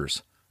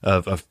 years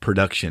of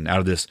production out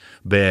of this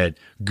bed,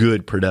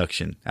 good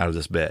production out of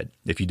this bed.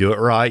 If you do it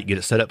right, get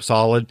it set up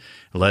solid,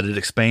 let it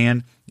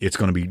expand, it's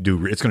going to do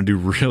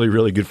really,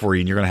 really good for you,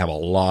 and you're going to have a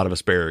lot of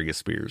asparagus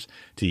spears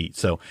to eat.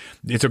 So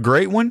it's a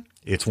great one.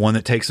 It's one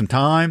that takes some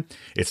time.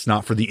 It's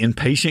not for the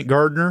impatient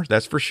gardener,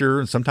 that's for sure.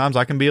 And sometimes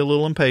I can be a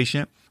little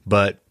impatient,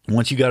 but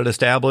once you got it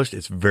established,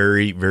 it's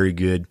very, very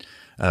good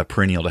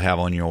perennial to have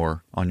on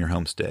your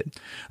homestead.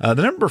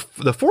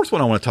 The fourth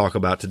one I want to talk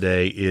about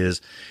today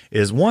is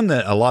one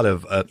that a lot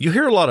of you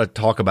hear a lot of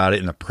talk about it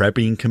in the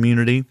prepping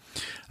community,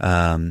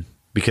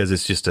 because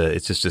it's just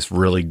this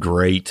really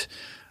great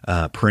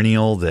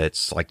perennial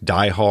that's like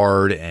die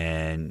hard,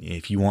 and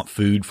if you want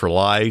food for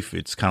life,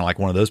 it's kind of like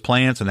one of those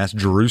plants, and that's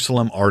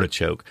Jerusalem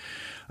artichoke.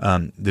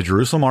 The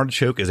Jerusalem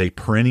artichoke is a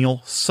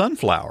perennial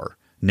sunflower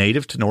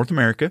native to North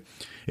America.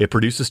 It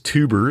produces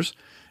tubers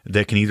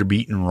that can either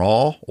be eaten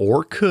raw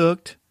or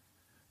cooked.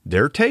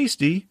 They're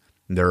tasty.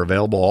 They're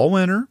available all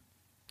winter.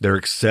 They're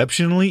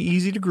exceptionally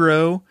easy to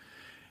grow,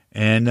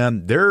 and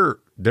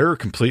they're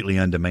completely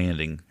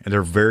undemanding, and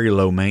they're very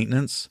low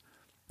maintenance.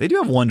 They do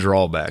have one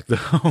drawback,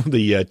 though.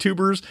 The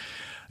tubers,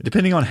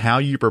 depending on how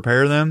you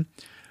prepare them,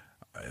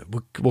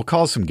 will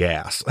cause some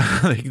gas.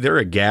 They're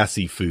a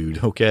gassy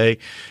food, okay?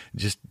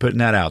 Just putting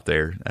that out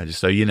there, just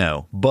so you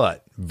know.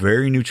 But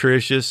very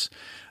nutritious.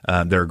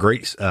 They're a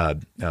great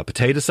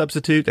potato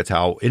substitute. That's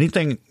how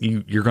anything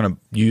you're going to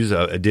use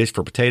a dish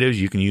for potatoes,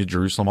 you can use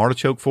Jerusalem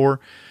artichoke for.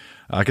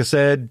 Like I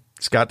said,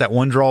 it's got that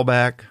one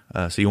drawback.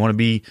 So you want to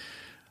be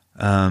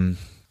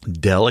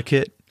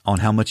delicate on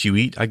how much you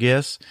eat, I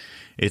guess.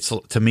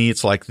 To me,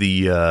 it's like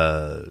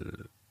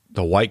the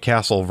White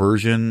Castle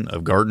version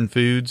of garden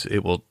foods. It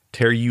will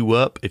tear you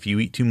up if you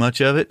eat too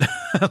much of it.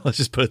 Let's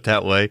just put it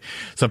that way.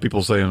 Some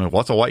people say,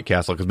 what's a White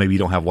Castle? Because maybe you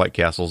don't have White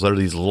Castles. They're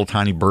these little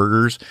tiny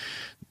burgers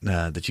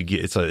that you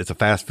get. It's a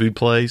fast food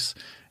place.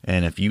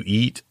 And if you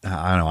eat,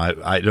 I don't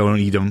know, I don't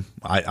eat them.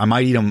 I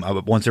might eat them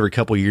once every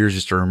couple of years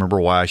just to remember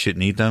why I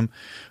shouldn't eat them.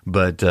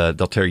 But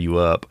they'll tear you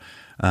up.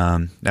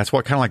 That's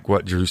kind of like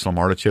what Jerusalem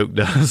artichoke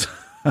does,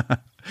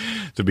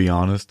 to be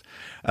honest.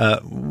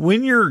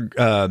 When you're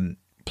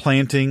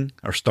planting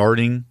or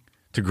starting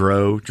to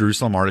grow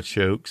Jerusalem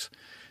artichokes,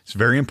 it's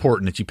very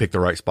important that you pick the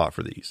right spot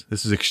for these.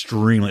 This is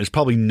extremely, there's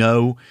probably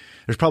no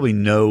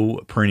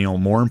perennial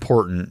more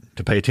important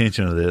to pay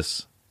attention to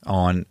this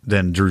on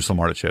than Jerusalem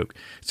artichoke.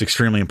 It's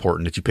extremely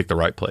important that you pick the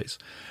right place.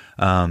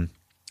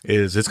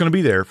 It's going to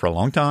be there for a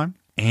long time,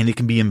 and it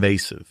can be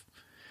invasive.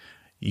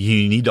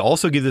 You need to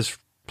also give this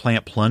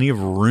plant plenty of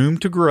room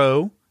to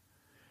grow,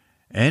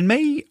 and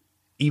may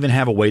even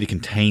have a way to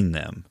contain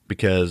them,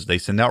 because they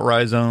send out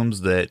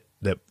rhizomes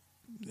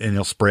and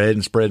they'll spread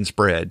and spread and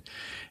spread,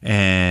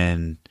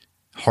 and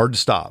hard to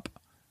stop.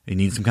 You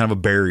need some kind of a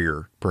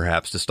barrier,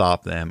 perhaps, to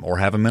stop them, or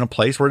have them in a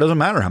place where it doesn't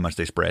matter how much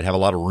they spread. Have a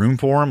lot of room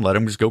for them. Let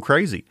them just go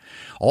crazy.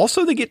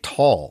 Also, they get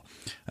tall,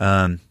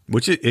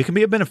 which it can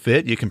be a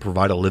benefit. You can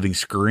provide a living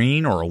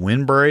screen or a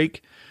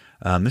windbreak.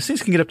 This thing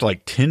can get up to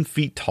like 10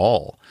 feet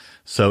tall.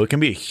 So it can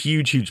be a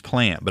huge, huge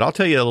plant. But I'll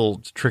tell you a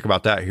little trick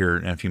about that here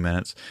in a few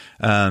minutes.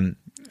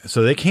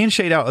 So they can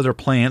shade out other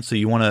plants. So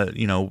you want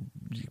to,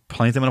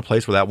 plant them in a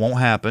place where that won't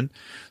happen.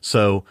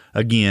 So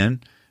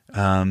again,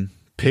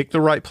 pick the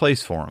right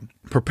place for them.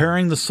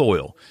 Preparing the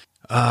soil.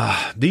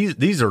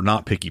 These are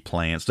not picky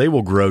plants. They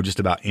will grow just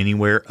about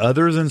anywhere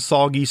other than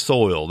soggy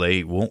soil.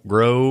 They won't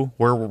grow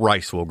where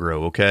rice will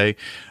grow. Okay.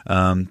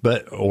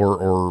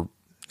 Or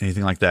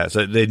anything like that.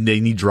 So they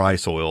need dry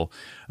soil.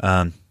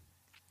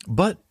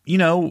 But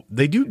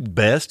they do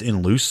best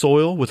in loose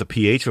soil with a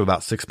pH of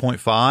about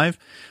 6.5.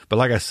 But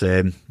like I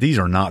said, these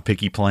are not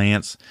picky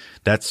plants.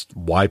 That's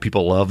why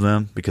people love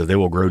them, because they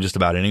will grow just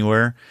about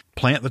anywhere.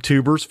 Plant the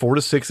tubers 4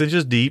 to 6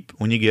 inches deep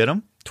when you get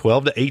them,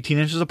 12 to 18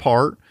 inches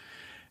apart.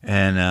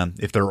 And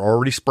if they're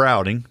already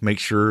sprouting, make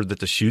sure that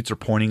the shoots are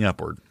pointing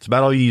upward. It's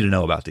about all you need to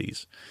know about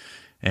these.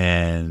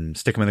 And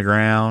stick them in the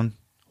ground,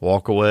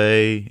 walk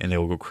away, and they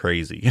will go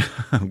crazy.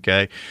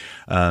 Okay.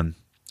 To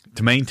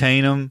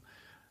maintain them,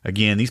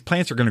 again, these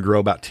plants are going to grow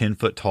about 10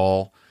 foot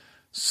tall,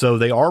 so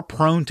they are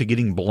prone to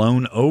getting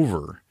blown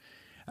over.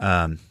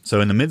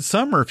 So in the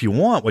midsummer, if you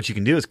want, what you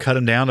can do is cut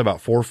them down to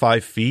about 4 or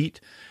 5 feet.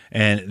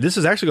 And this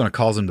is actually going to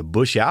cause them to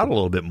bush out a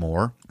little bit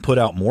more, put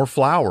out more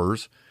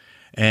flowers.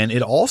 And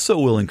it also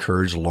will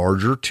encourage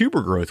larger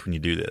tuber growth when you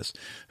do this.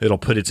 It'll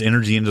put its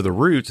energy into the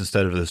roots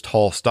instead of those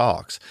tall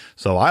stalks.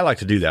 So I like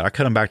to do that. I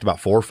cut them back to about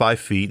 4 or 5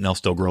 feet, and they'll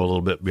still grow a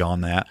little bit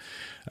beyond that,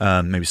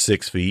 maybe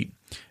 6 feet.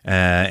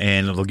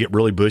 And it'll get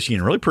really bushy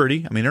and really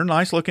pretty. I mean, they're a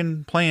nice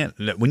looking plant.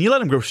 When you let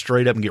them grow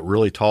straight up and get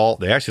really tall,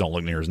 they actually don't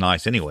look near as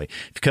nice anyway.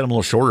 If you cut them a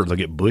little shorter, they'll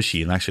get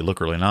bushy and actually look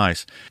really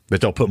nice.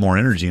 But they'll put more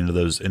energy into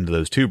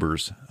those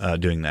tubers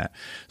doing that.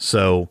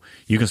 So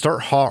you can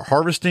start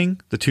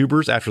harvesting the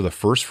tubers after the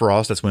first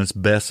frost. That's when it's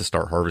best to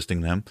start harvesting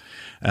them.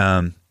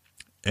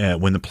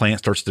 When the plant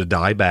starts to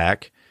die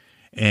back,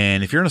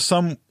 and if you're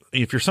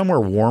somewhere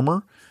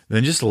warmer,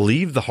 then just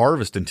leave the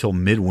harvest until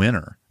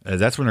midwinter.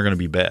 That's when they're going to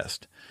be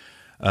best.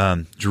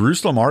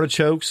 Jerusalem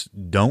artichokes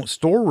don't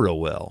store real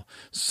well.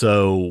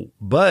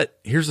 But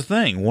here's the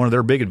thing. One of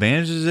their big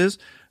advantages is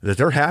that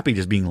they're happy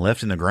just being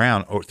left in the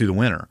ground through the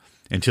winter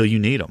until you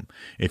need them.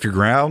 If your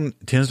ground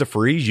tends to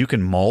freeze, you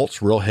can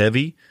mulch real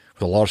heavy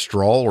with a lot of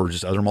straw or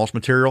just other mulch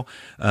material,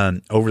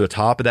 over the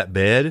top of that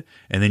bed.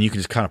 And then you can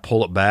just kind of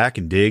pull it back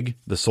and dig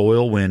the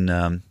soil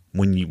when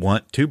you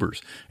want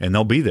tubers, and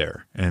they'll be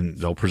there and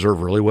they'll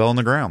preserve really well in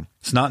the ground.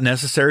 It's not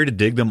necessary to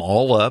dig them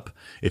all up.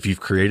 If you've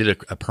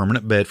created a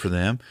permanent bed for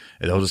them,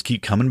 they'll just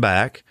keep coming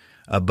back.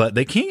 But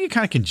they can get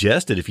kind of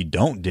congested if you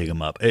don't dig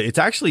them up. It's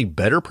actually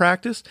better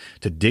practice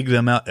to dig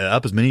them up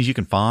as many as you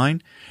can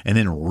find and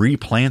then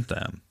replant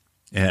them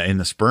in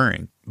the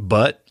spring.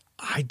 But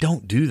I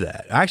don't do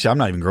that. Actually, I'm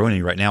not even growing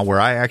any right now. Where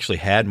I actually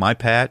had my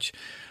patch,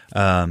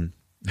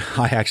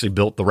 I actually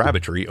built the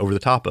rabbitry over the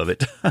top of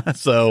it.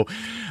 So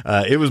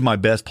it was my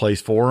best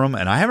place for them.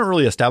 And I haven't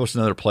really established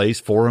another place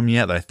for them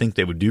yet that I think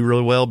they would do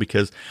really well,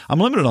 because I'm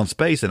limited on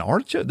space, and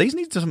artichoke, they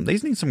need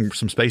some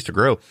space to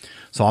grow.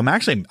 So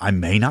I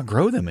may not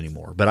grow them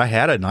anymore, but I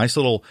had a nice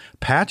little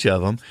patch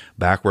of them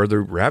back where the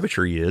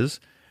rabbitry is.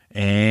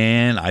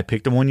 And I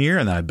picked them one year,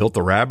 and then I built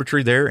the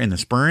rabbitry there in the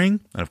spring.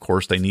 And of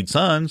course they need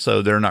sun,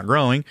 so they're not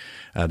growing.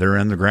 They're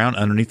in the ground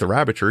underneath the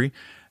rabbitry.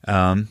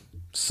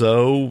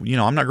 So,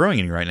 I'm not growing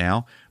any right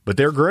now, but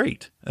they're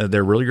great.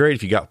 They're really great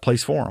if you got a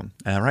place for them.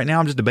 Right now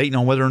I'm just debating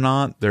on whether or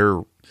not they're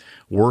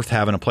worth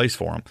having a place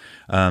for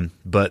them.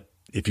 But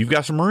if you've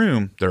got some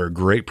room, they're a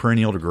great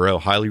perennial to grow.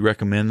 Highly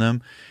recommend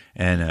them.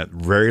 And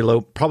very low,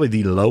 probably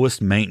the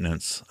lowest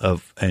maintenance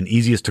and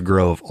easiest to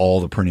grow of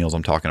all the perennials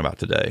I'm talking about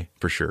today,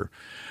 for sure.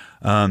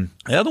 The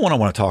other one I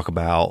want to talk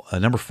about,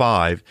 number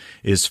 5,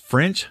 is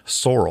French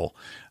sorrel.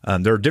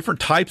 There are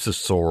different types of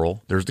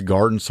sorrel. There's the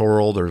garden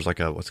sorrel. There's like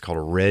what's called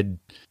a red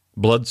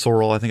blood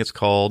sorrel, I think it's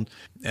called.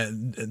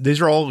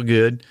 These are all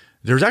good.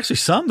 There's actually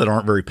some that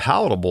aren't very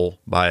palatable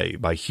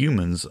by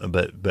humans,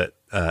 but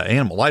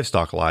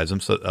livestock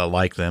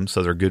like them,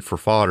 so they're good for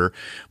fodder.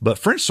 But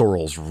French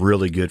sorrel is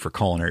really good for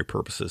culinary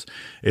purposes.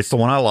 It's the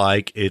one I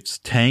like. It's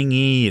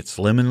tangy. It's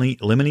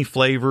lemony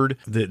flavored.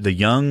 The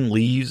young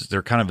leaves,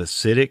 they're kind of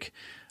acidic,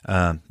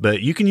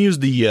 but you can use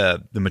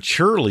the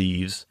mature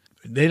leaves.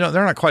 They're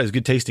not quite as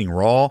good tasting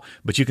raw,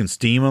 but you can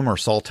steam them or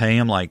saute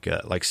them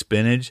like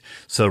spinach.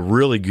 So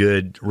really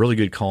good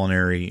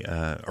culinary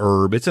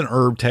herb. It's an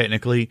herb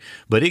technically,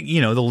 but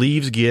the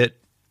leaves get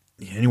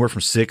anywhere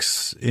from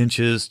 6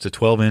 inches to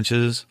 12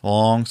 inches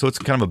long. So it's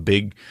kind of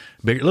a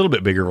little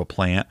bit bigger of a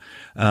plant.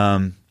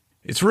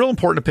 It's real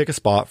important to pick a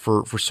spot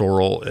for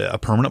sorrel, a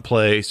permanent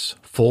place,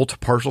 full to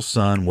partial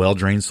sun,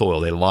 well-drained soil.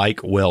 They like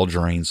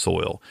well-drained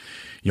soil.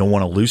 You'll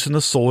want to loosen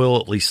the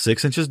soil at least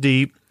 6 inches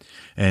deep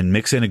and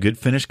mix in a good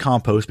finished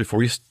compost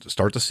before you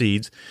start the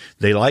seeds.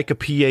 They like a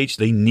pH.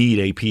 They need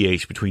a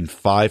pH between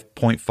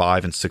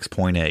 5.5 and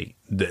 6.8.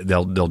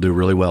 They'll do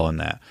really well in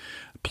that.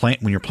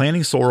 When you're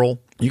planting sorrel,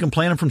 you can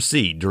plant them from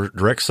seed.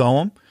 Direct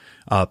sow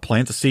them.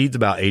 Plant the seeds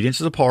about 8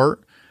 inches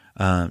apart.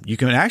 You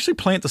can actually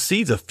plant the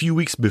seeds a few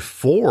weeks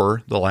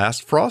before the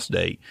last frost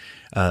date.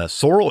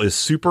 Sorrel is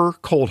super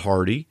cold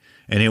hardy,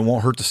 and it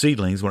won't hurt the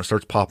seedlings when it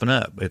starts popping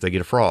up if they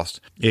get a frost.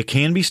 It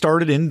can be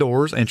started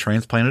indoors and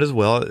transplanted as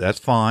well. That's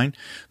fine,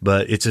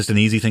 but it's just an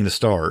easy thing to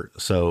start.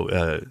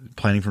 So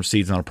planting from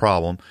seeds is not a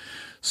problem.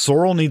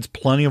 Sorrel needs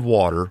plenty of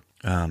water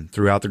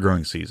throughout the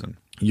growing season.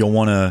 You'll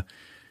want to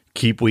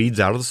keep weeds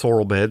out of the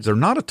sorrel beds. They're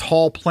not a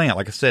tall plant.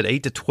 Like I said,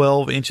 8 to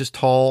 12 inches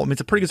tall. I mean,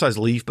 it's a pretty good sized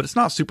leaf, but it's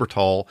not super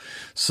tall.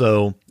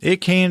 So it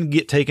can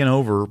get taken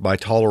over by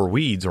taller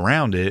weeds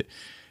around it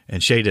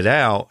and shade it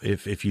out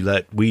if you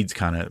let weeds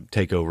kind of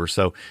take over.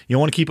 So you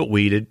want to keep it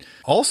weeded.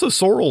 Also,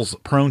 sorrel's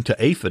prone to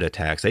aphid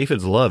attacks.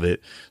 Aphids love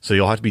it. So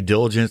you'll have to be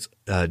diligent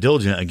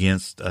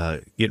against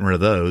getting rid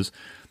of those.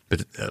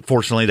 But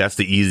fortunately, that's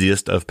the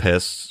easiest of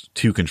pests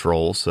to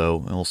control. So a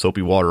little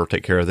soapy water will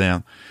take care of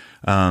them.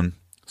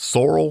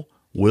 Sorrel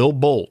will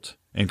bolt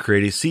and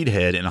create a seed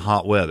head in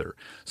hot weather.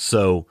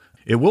 So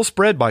it will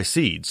spread by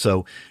seed.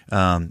 So,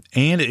 when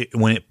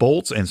it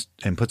bolts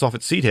and puts off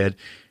its seed head,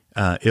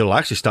 it'll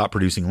actually stop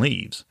producing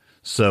leaves.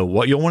 So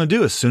what you'll want to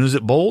do as soon as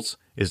it bolts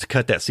is to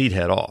cut that seed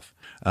head off,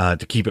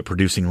 to keep it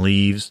producing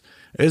leaves.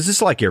 It's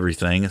just like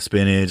everything,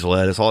 spinach,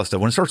 lettuce, all that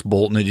stuff. When it starts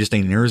bolting, it just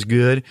ain't near as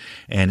good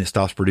and it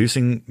stops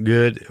producing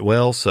good.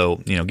 Well, so,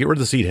 get rid of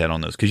the seed head on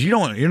those because you're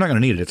not going to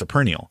need it. It's a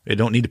perennial. It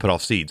don't need to put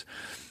off seeds.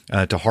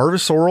 To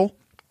harvest sorrel,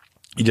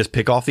 you just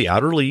pick off the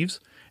outer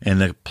leaves and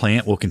the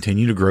plant will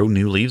continue to grow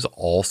new leaves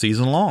all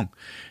season long.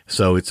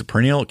 So it's a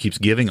perennial. It keeps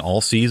giving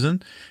all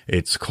season.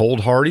 It's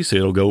cold hardy, so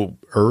it'll go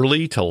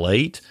early to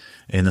late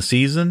in the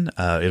season.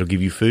 It'll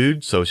give you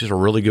food. So it's just a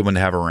really good one to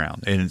have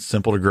around, and it's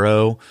simple to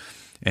grow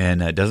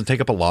and it doesn't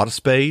take up a lot of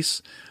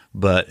space,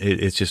 but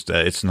it's just,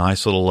 it's a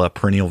nice little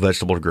perennial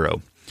vegetable to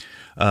grow.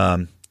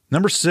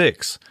 Number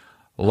 6,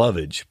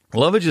 lovage.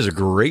 Lovage is a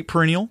great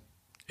perennial.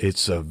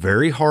 It's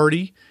very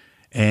hardy.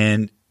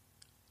 And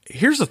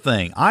here's the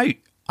thing.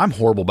 I'm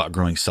horrible about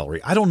growing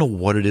celery. I don't know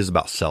what it is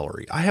about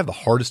celery. I have the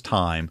hardest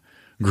time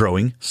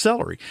growing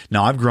celery.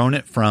 Now, I've grown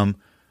it from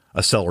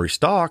a celery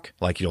stalk.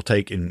 Like you'll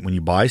take, and when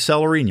you buy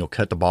celery and you'll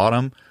cut the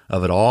bottom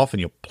of it off and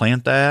you'll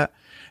plant that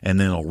and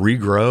then it'll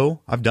regrow.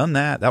 I've done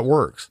that. That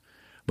works.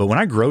 But when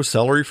I grow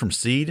celery from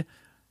seed,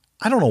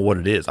 I don't know what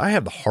it is. I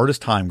have the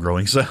hardest time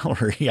growing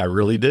celery. I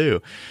really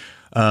do.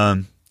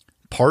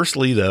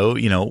 Parsley, though,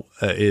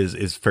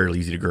 is fairly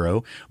easy to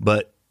grow,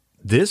 but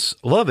this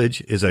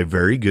lovage is a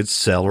very good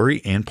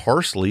celery and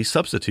parsley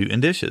substitute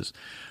in dishes.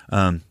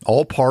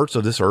 All parts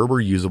of this herb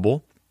are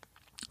usable.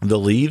 The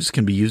leaves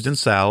can be used in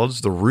salads.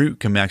 The root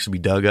can actually be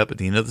dug up at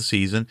the end of the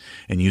season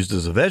and used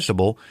as a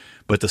vegetable,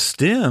 but the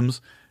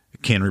stems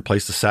can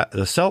replace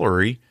the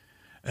celery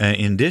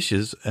in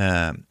dishes.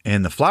 And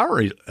the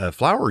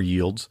flower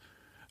yields,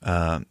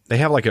 they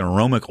have like an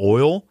aromatic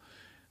oil.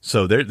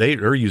 So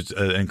they're used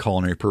in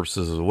culinary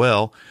purposes as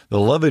well. The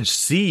lovage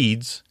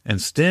seeds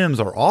and stems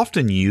are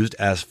often used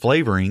as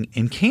flavoring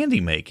in candy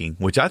making,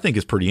 which I think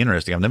is pretty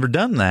interesting. I've never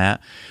done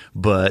that,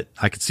 but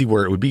I could see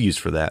where it would be used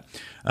for that.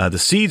 The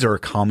seeds are a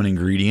common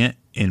ingredient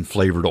in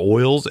flavored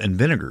oils and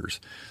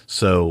vinegars.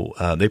 So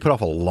they put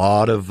off a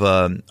lot of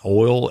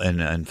oil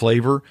and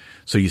flavor.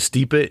 So you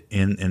steep it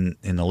in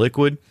the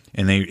liquid,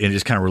 and it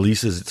just kind of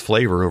releases its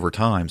flavor over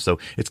time. So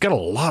it's got a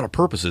lot of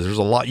purposes. There's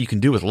a lot you can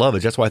do with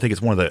lovage. That's why I think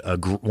it's one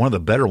of the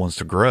better ones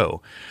to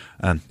grow.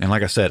 And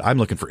like I said, I'm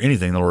looking for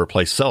anything that will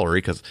replace celery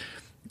because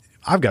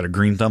I've got a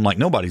green thumb like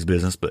nobody's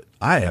business, but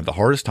I have the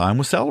hardest time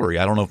with celery.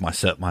 I don't know if my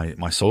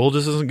soil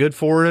just isn't good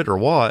for it or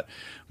what,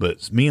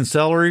 but me and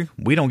celery,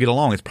 we don't get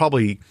along. It's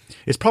probably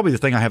the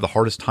thing I have the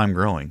hardest time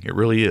growing. It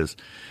really is.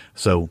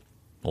 So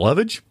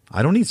lovage,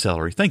 I don't need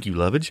celery. Thank you,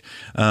 lovage.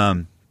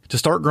 To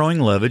start growing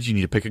lovage, you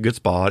need to pick a good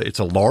spot. It's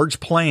a large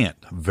plant,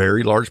 a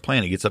very large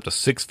plant. It gets up to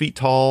 6 feet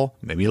tall,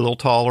 maybe a little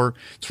taller.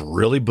 It's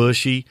really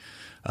bushy.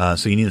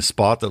 So you need a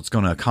spot that's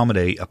going to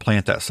accommodate a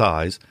plant that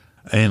size.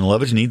 And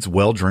lovage needs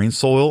well-drained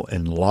soil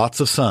and lots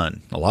of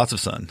sun.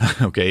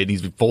 Okay, it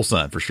needs full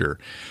sun for sure.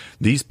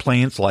 These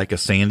plants like a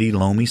sandy,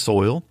 loamy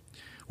soil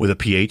with a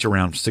pH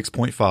around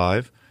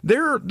 6.5.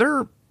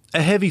 They're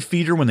a heavy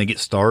feeder when they get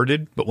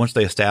started, but once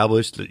they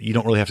establish, you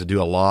don't really have to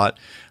do a lot.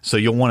 So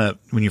you'll want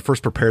to, when you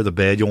first prepare the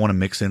bed, you'll want to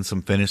mix in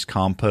some finished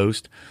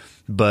compost.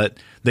 But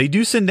they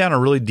do send down a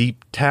really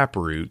deep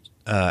taproot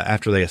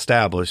after they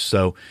establish,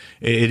 so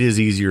it is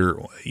easier.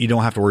 You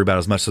don't have to worry about it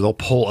as much. So they'll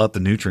pull up the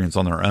nutrients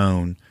on their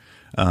own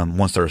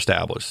once they're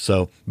established.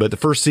 So, but the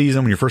first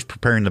season, when you're first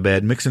preparing the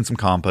bed, mix in some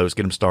compost,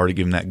 get them started,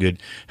 give them that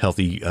good,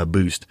 healthy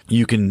boost.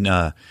 You can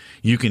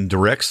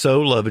direct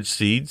sow lovage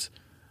seeds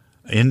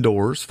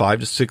indoors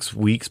 5 to 6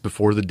 weeks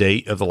before the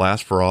date of the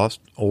last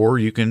frost, or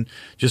you can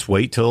just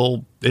wait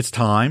till it's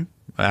time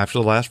after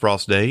the last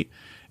frost date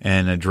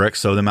and direct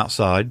sow them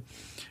outside.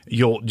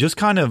 You'll just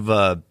kind of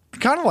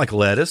like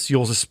lettuce,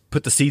 you'll just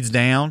put the seeds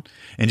down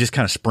and just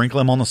kind of sprinkle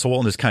them on the soil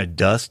and just kind of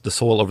dust the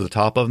soil over the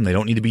top of them. They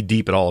don't need to be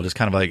deep at all, just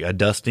kind of like a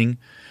dusting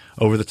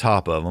over the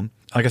top of them.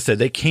 Like I said,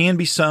 they can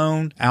be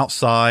sown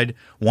outside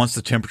once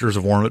the temperatures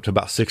have warmed up to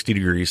about 60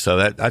 degrees. So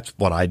that's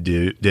what I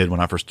did when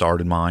I first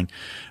started mine.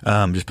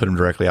 Just put them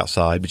directly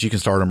outside, but you can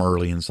start them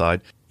early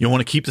inside. You'll want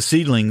to keep the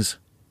seedlings,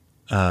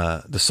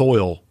 the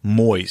soil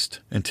moist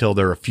until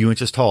they're a few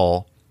inches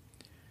tall.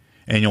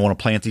 And you'll want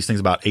to plant these things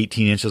about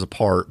 18 inches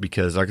apart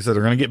because, like I said,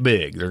 they're going to get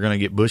big. They're going to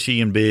get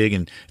bushy and big,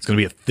 and it's going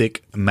to be a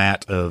thick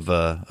mat of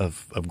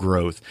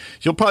growth. So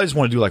you'll probably just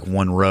want to do like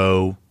one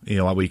row,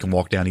 that way you can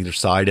walk down either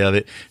side of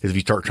it. If you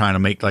start trying to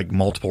make like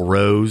multiple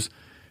rows,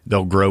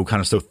 they'll grow kind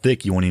of so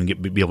thick you won't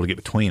even be able to get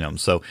between them.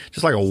 So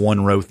just like a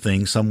one row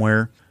thing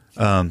somewhere,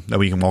 that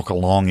way you can walk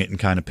along it and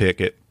kind of pick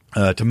it.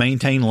 To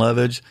maintain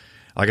lovage,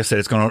 like I said,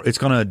 it's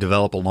gonna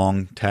develop a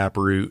long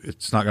taproot.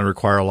 It's not gonna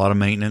require a lot of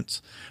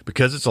maintenance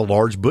because it's a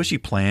large bushy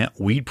plant.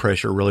 Weed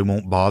pressure really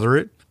won't bother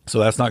it, so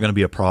that's not going to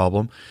be a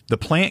problem. The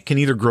plant can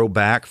either grow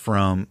back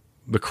from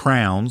the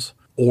crowns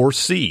or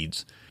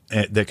seeds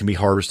that can be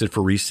harvested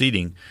for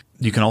reseeding.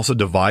 You can also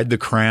divide the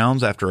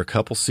crowns after a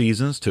couple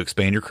seasons to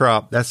expand your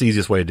crop. That's the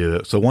easiest way to do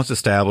it. So once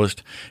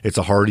established, it's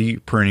a hardy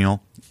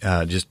perennial.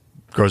 Just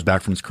grows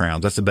back from its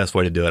crowns. That's the best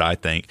way to do it, I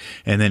think.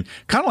 And then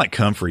kind of like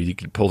comfrey, you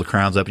can pull the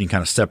crowns up and you can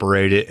kind of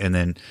separate it and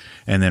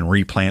then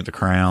replant the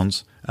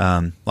crowns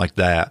like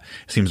that.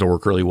 It seems to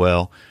work really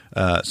well.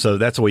 So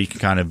that's a way you can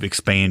kind of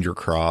expand your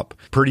crop.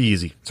 Pretty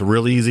easy. It's a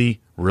real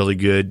easy, really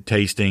good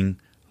tasting,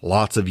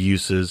 lots of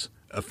uses,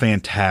 a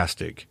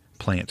fantastic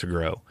plant to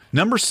grow.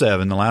 Number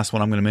 7, the last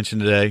one I'm going to mention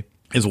today,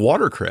 is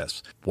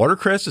watercress.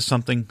 Watercress is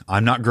something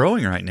I'm not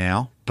growing right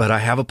now, but I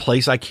have a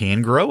place I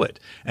can grow it,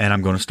 and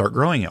I'm going to start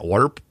growing it.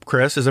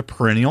 Watercress is a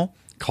perennial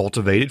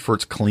cultivated for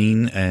its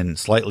clean and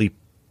slightly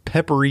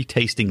peppery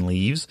tasting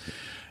leaves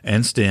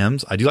and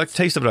stems. I do like the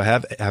taste of it.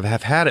 I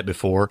have had it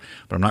before,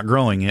 but I'm not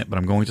growing it, but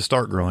I'm going to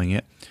start growing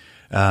it.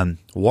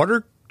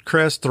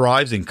 Watercress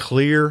thrives in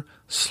clear,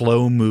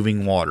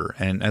 slow-moving water.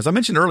 And as I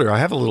mentioned earlier, I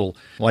have a little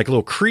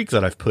creek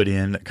that I've put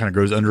in that kind of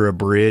goes under a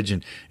bridge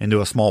and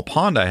into a small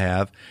pond I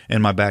have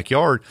in my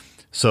backyard.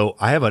 So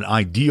I have an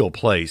ideal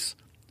place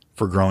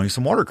for growing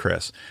some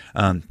watercress.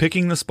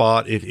 Picking the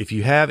spot, if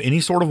you have any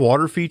sort of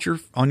water feature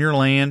on your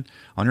land,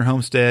 on your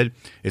homestead,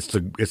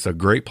 it's a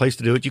great place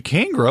to do it. You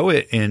can grow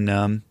it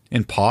in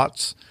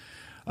pots.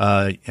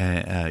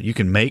 You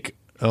can make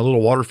a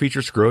little water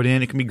feature to grow it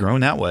in. It can be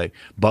grown that way.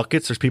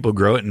 Buckets, there's people who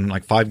grow it in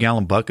like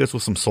 5-gallon buckets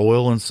with some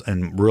soil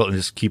and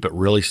just keep it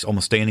really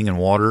almost standing in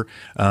water.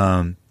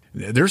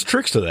 There's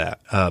tricks to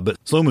that. But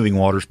slow moving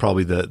water is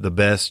probably the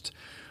best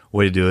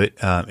way to do it.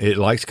 It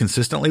likes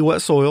consistently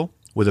wet soil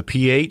with a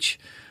pH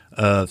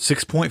of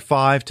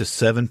 6.5 to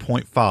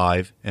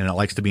 7.5, and it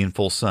likes to be in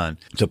full sun.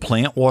 To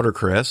plant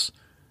watercress,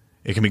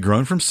 it can be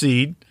grown from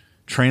seed,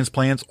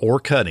 transplants, or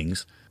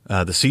cuttings.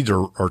 The seeds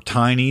are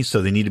tiny,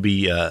 so they need to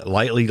be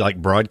lightly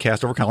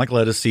broadcast over, kind of like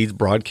lettuce seeds,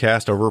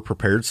 broadcast over a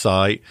prepared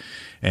site,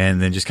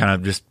 and then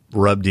just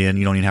rubbed in.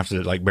 You don't even have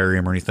to bury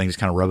them or anything. Just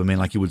kind of rub them in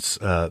like you would,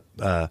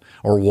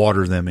 or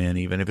water them in.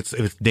 Even if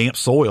it's damp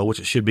soil, which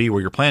it should be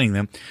where you're planting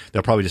them,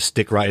 they'll probably just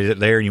stick right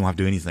there, and you won't have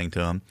to do anything to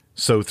them.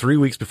 So 3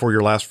 weeks before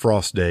your last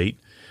frost date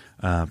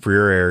for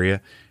your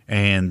area,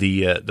 and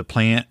the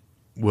plant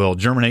will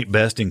germinate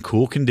best in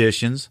cool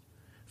conditions,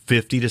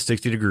 50 to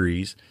 60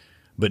 degrees,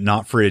 but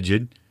not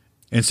frigid.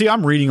 And see,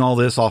 I'm reading all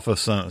this off of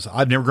some.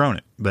 I've never grown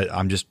it, but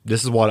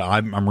this is what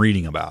I'm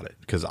reading about it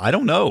because I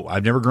don't know.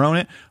 I've never grown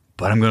it,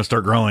 but I'm going to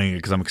start growing it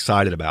because I'm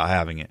excited about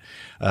having it.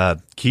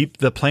 Keep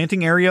the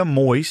planting area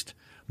moist,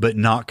 but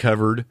not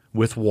covered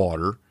with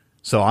water.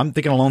 So I'm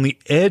thinking along the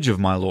edge of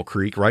my little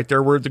creek, right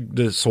there where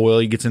the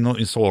soil gets in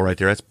the soil right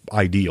there. That's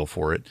ideal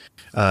for it.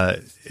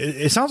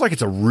 It sounds like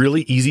it's a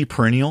really easy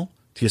perennial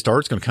to start.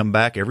 It's going to come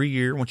back every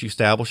year once you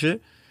establish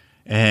it,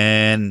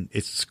 and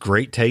it's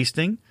great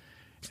tasting.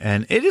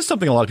 And it is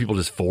something a lot of people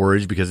just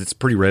forage because it's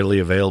pretty readily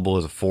available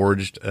as a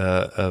foraged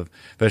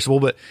vegetable.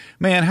 But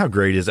man, how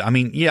great is it? I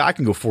mean, yeah, I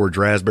can go forage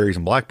raspberries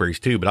and blackberries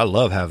too, but I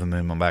love having them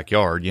in my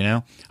backyard. You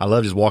know, I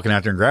love just walking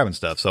out there and grabbing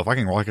stuff. So if I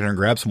can walk out there and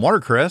grab some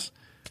watercress,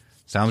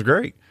 sounds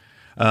great.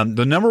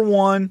 The number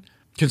one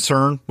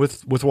concern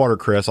with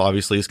watercress,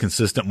 obviously, is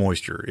consistent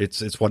moisture.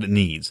 It's what it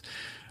needs.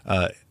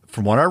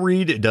 From what I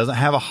read, it doesn't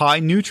have a high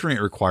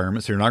nutrient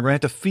requirement, so you're not going to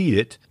have to feed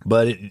it,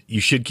 but you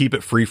should keep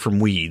it free from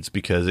weeds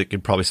because it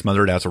could probably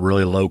smother it out. It's a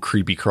really low,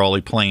 creepy,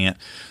 crawly plant,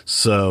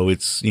 so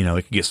it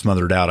could get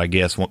smothered out, I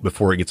guess,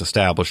 before it gets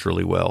established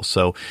really well.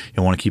 So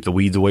you want to keep the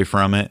weeds away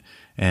from it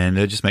and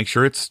just make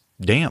sure it's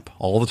damp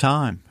all the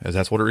time, as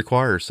that's what it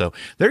requires. So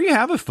there you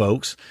have it,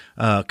 folks.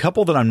 A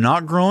couple that I'm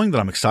not growing that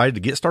I'm excited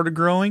to get started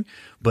growing,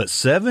 but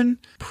 7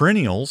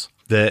 perennials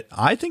that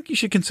I think you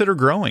should consider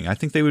growing. I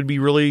think they would be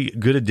really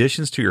good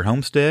additions to your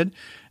homestead,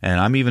 and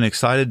I'm even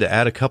excited to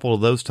add a couple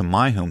of those to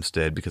my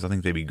homestead because I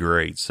think they'd be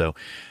great. So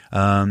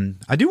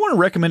I do want to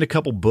recommend a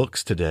couple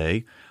books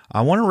today.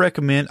 I want to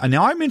recommend,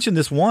 now I mentioned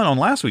this one on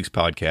last week's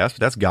podcast, but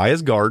that's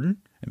Gaia's Garden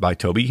by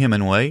Toby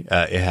Hemingway.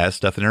 It has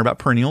stuff in there about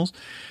perennials.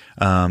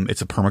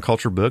 It's a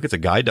permaculture book. It's a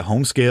guide to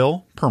home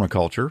scale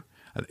permaculture.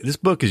 This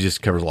book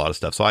just covers a lot of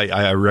stuff, so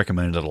I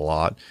recommended it a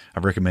lot.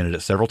 I've recommended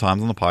it several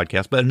times on the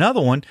podcast. But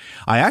another one,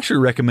 I actually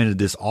recommended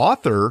this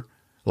author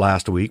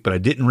last week, but I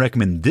didn't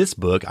recommend this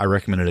book. I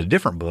recommended a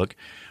different book.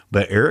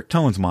 But Eric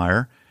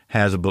Toensmeyer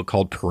has a book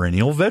called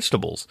Perennial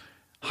Vegetables.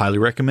 Highly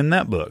recommend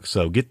that book.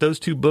 So get those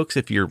 2 books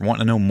if you're wanting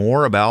to know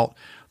more about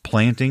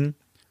planting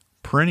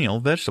perennial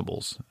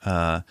vegetables.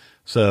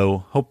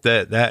 So hope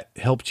that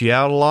helped you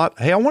out a lot.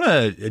 Hey, I want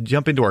to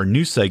jump into our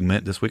new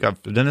segment this week.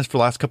 I've done this for the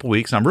last couple of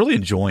weeks, and I'm really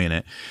enjoying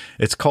it.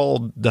 It's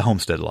called The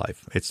Homestead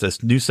Life. It's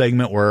this new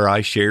segment where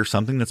I share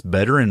something that's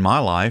better in my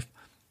life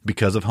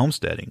because of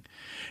homesteading.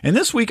 And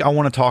this week I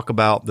want to talk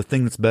about the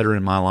thing that's better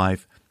in my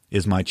life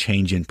is my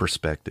change in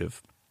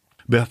perspective.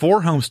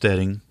 Before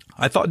homesteading,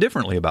 I thought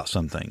differently about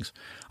some things.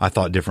 I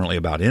thought differently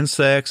about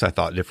insects. I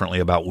thought differently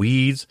about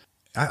weeds.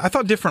 I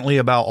thought differently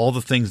about all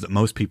the things that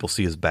most people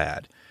see as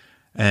bad.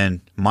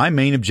 And my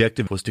main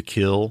objective was to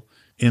kill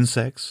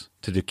insects,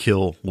 to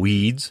kill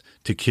weeds,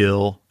 to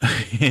kill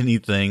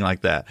anything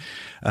like that,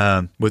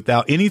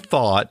 without any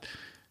thought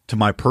to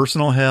my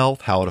personal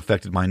health, how it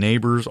affected my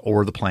neighbors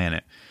or the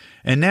planet.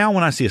 And now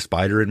when I see a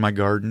spider in my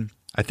garden,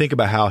 I think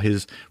about how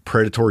his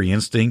predatory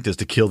instinct is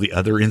to kill the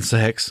other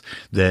insects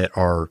that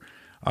are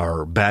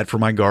bad for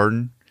my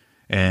garden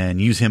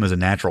and use him as a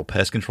natural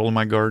pest control in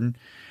my garden.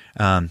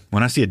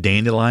 When I see a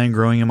dandelion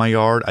growing in my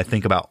yard, I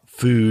think about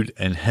food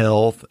and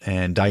health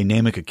and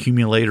dynamic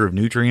accumulator of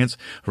nutrients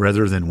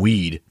rather than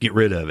weed. Get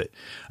rid of it.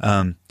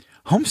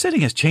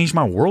 Homesteading has changed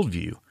my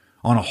worldview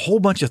on a whole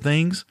bunch of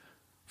things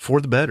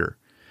for the better.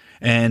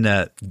 And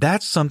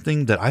that's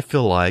something that I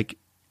feel like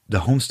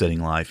the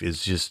homesteading life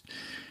is just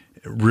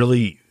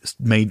really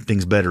made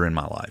things better in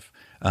my life.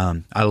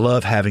 I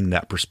love having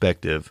that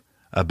perspective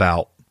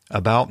about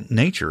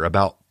nature,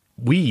 about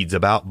weeds,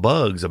 about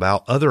bugs,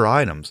 about other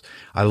items.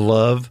 I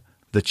love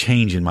the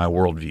change in my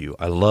worldview.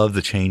 I love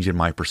the change in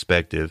my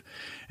perspective,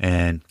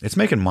 and it's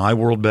making my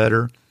world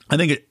better. I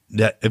think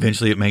that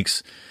eventually it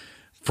makes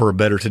for a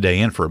better today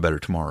and for a better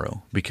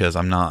tomorrow, because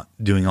I'm not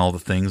doing all the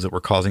things that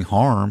were causing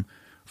harm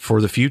for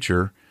the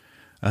future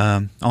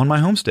on my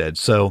homestead.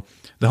 So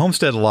the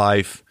homestead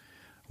life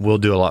will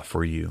do a lot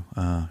for you.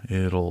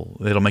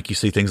 It'll make you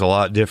see things a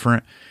lot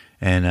different,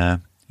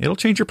 and it'll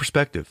change your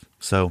perspective.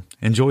 So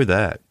enjoy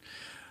that.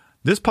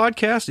 This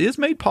podcast is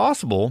made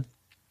possible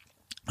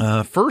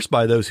first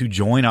by those who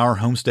join our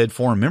Homestead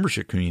Forum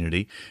membership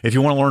community. If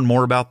you want to learn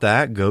more about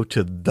that, go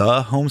to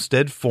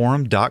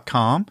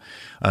thehomesteadforum.com.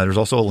 There's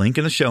also a link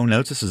in the show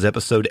notes. This is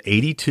episode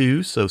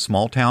 82, so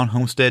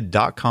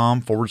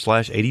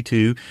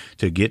smalltownhomestead.com/82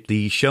 to get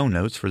the show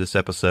notes for this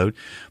episode.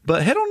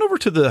 But head on over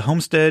to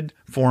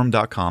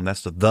thehomesteadforum.com.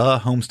 That's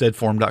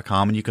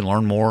thehomesteadforum.com, and you can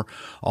learn more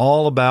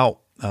all about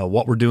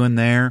what we're doing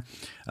there.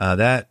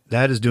 That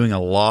is doing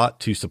a lot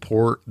to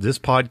support this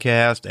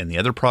podcast and the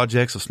other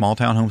projects of Small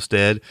Town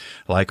Homestead,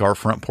 like our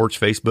Front Porch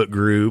Facebook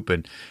group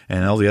and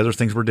all the other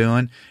things we're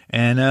doing.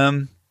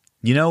 And,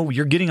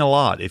 you're getting a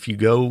lot if you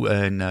go,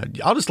 and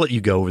I'll just let you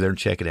go over there and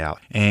check it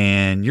out.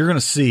 And you're going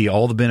to see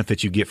all the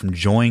benefits you get from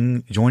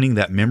joining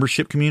that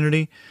membership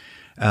community.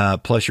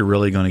 Plus, you're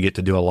really going to get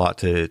to do a lot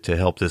to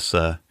help this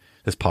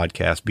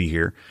podcast be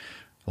here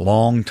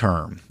long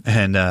term.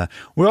 And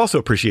we also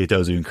appreciate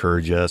those who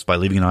encourage us by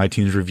leaving an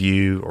iTunes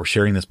review or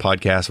sharing this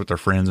podcast with their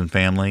friends and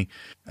family.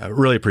 I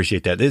really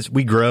appreciate that.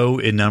 We grow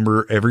in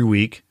number every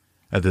week,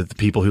 the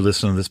people who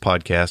listen to this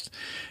podcast.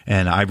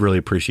 And I really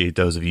appreciate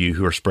those of you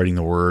who are spreading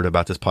the word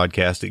about this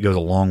podcast. It goes a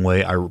long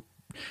way. I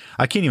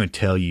can't even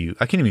tell you,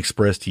 I can't even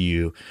express to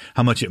you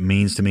how much it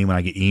means to me when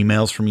I get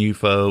emails from you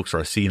folks, or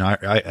I see or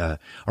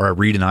I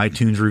read an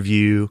iTunes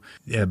review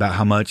about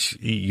how much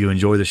you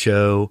enjoy the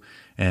show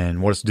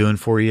and what it's doing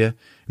for you.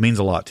 It means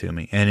a lot to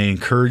me, and it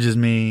encourages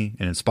me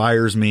and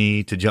inspires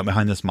me to jump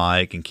behind this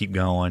mic and keep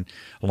going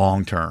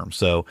long term.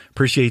 So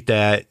appreciate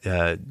that.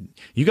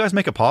 You guys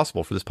make it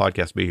possible for this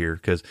podcast to be here,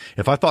 because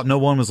if I thought no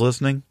one was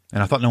listening,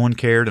 and I thought no one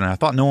cared, and I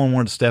thought no one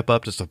wanted to step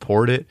up to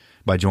support it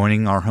by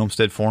joining our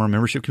Homestead Forum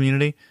membership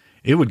community,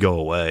 it would go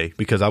away,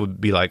 because I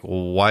would be like,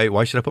 well,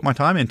 why should I put my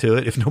time into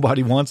it if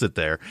nobody wants it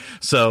there?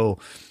 So,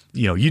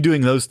 you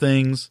doing those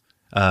things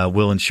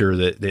will ensure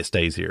that it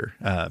stays here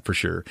for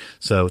sure.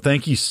 So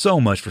thank you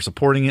so much for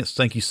supporting it.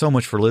 Thank you so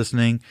much for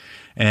listening.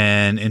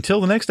 And until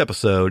the next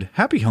episode,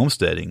 happy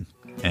homesteading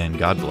and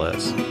God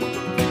bless.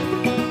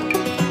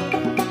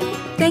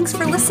 Thanks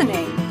for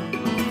listening.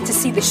 To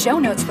see the show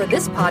notes for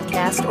this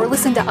podcast or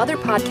listen to other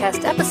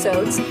podcast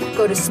episodes,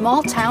 go to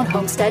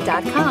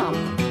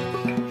smalltownhomestead.com.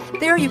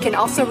 There you can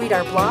also read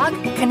our blog,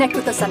 connect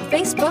with us on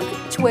Facebook,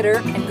 Twitter,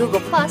 and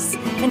Google+,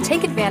 and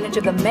take advantage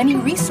of the many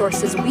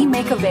resources we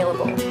make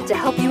available to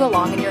help you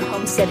along in your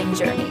homesteading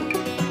journey.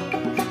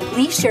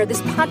 Please share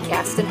this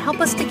podcast and help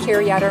us to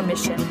carry out our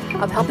mission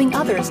of helping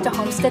others to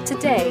homestead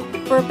today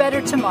for a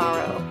better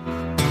tomorrow.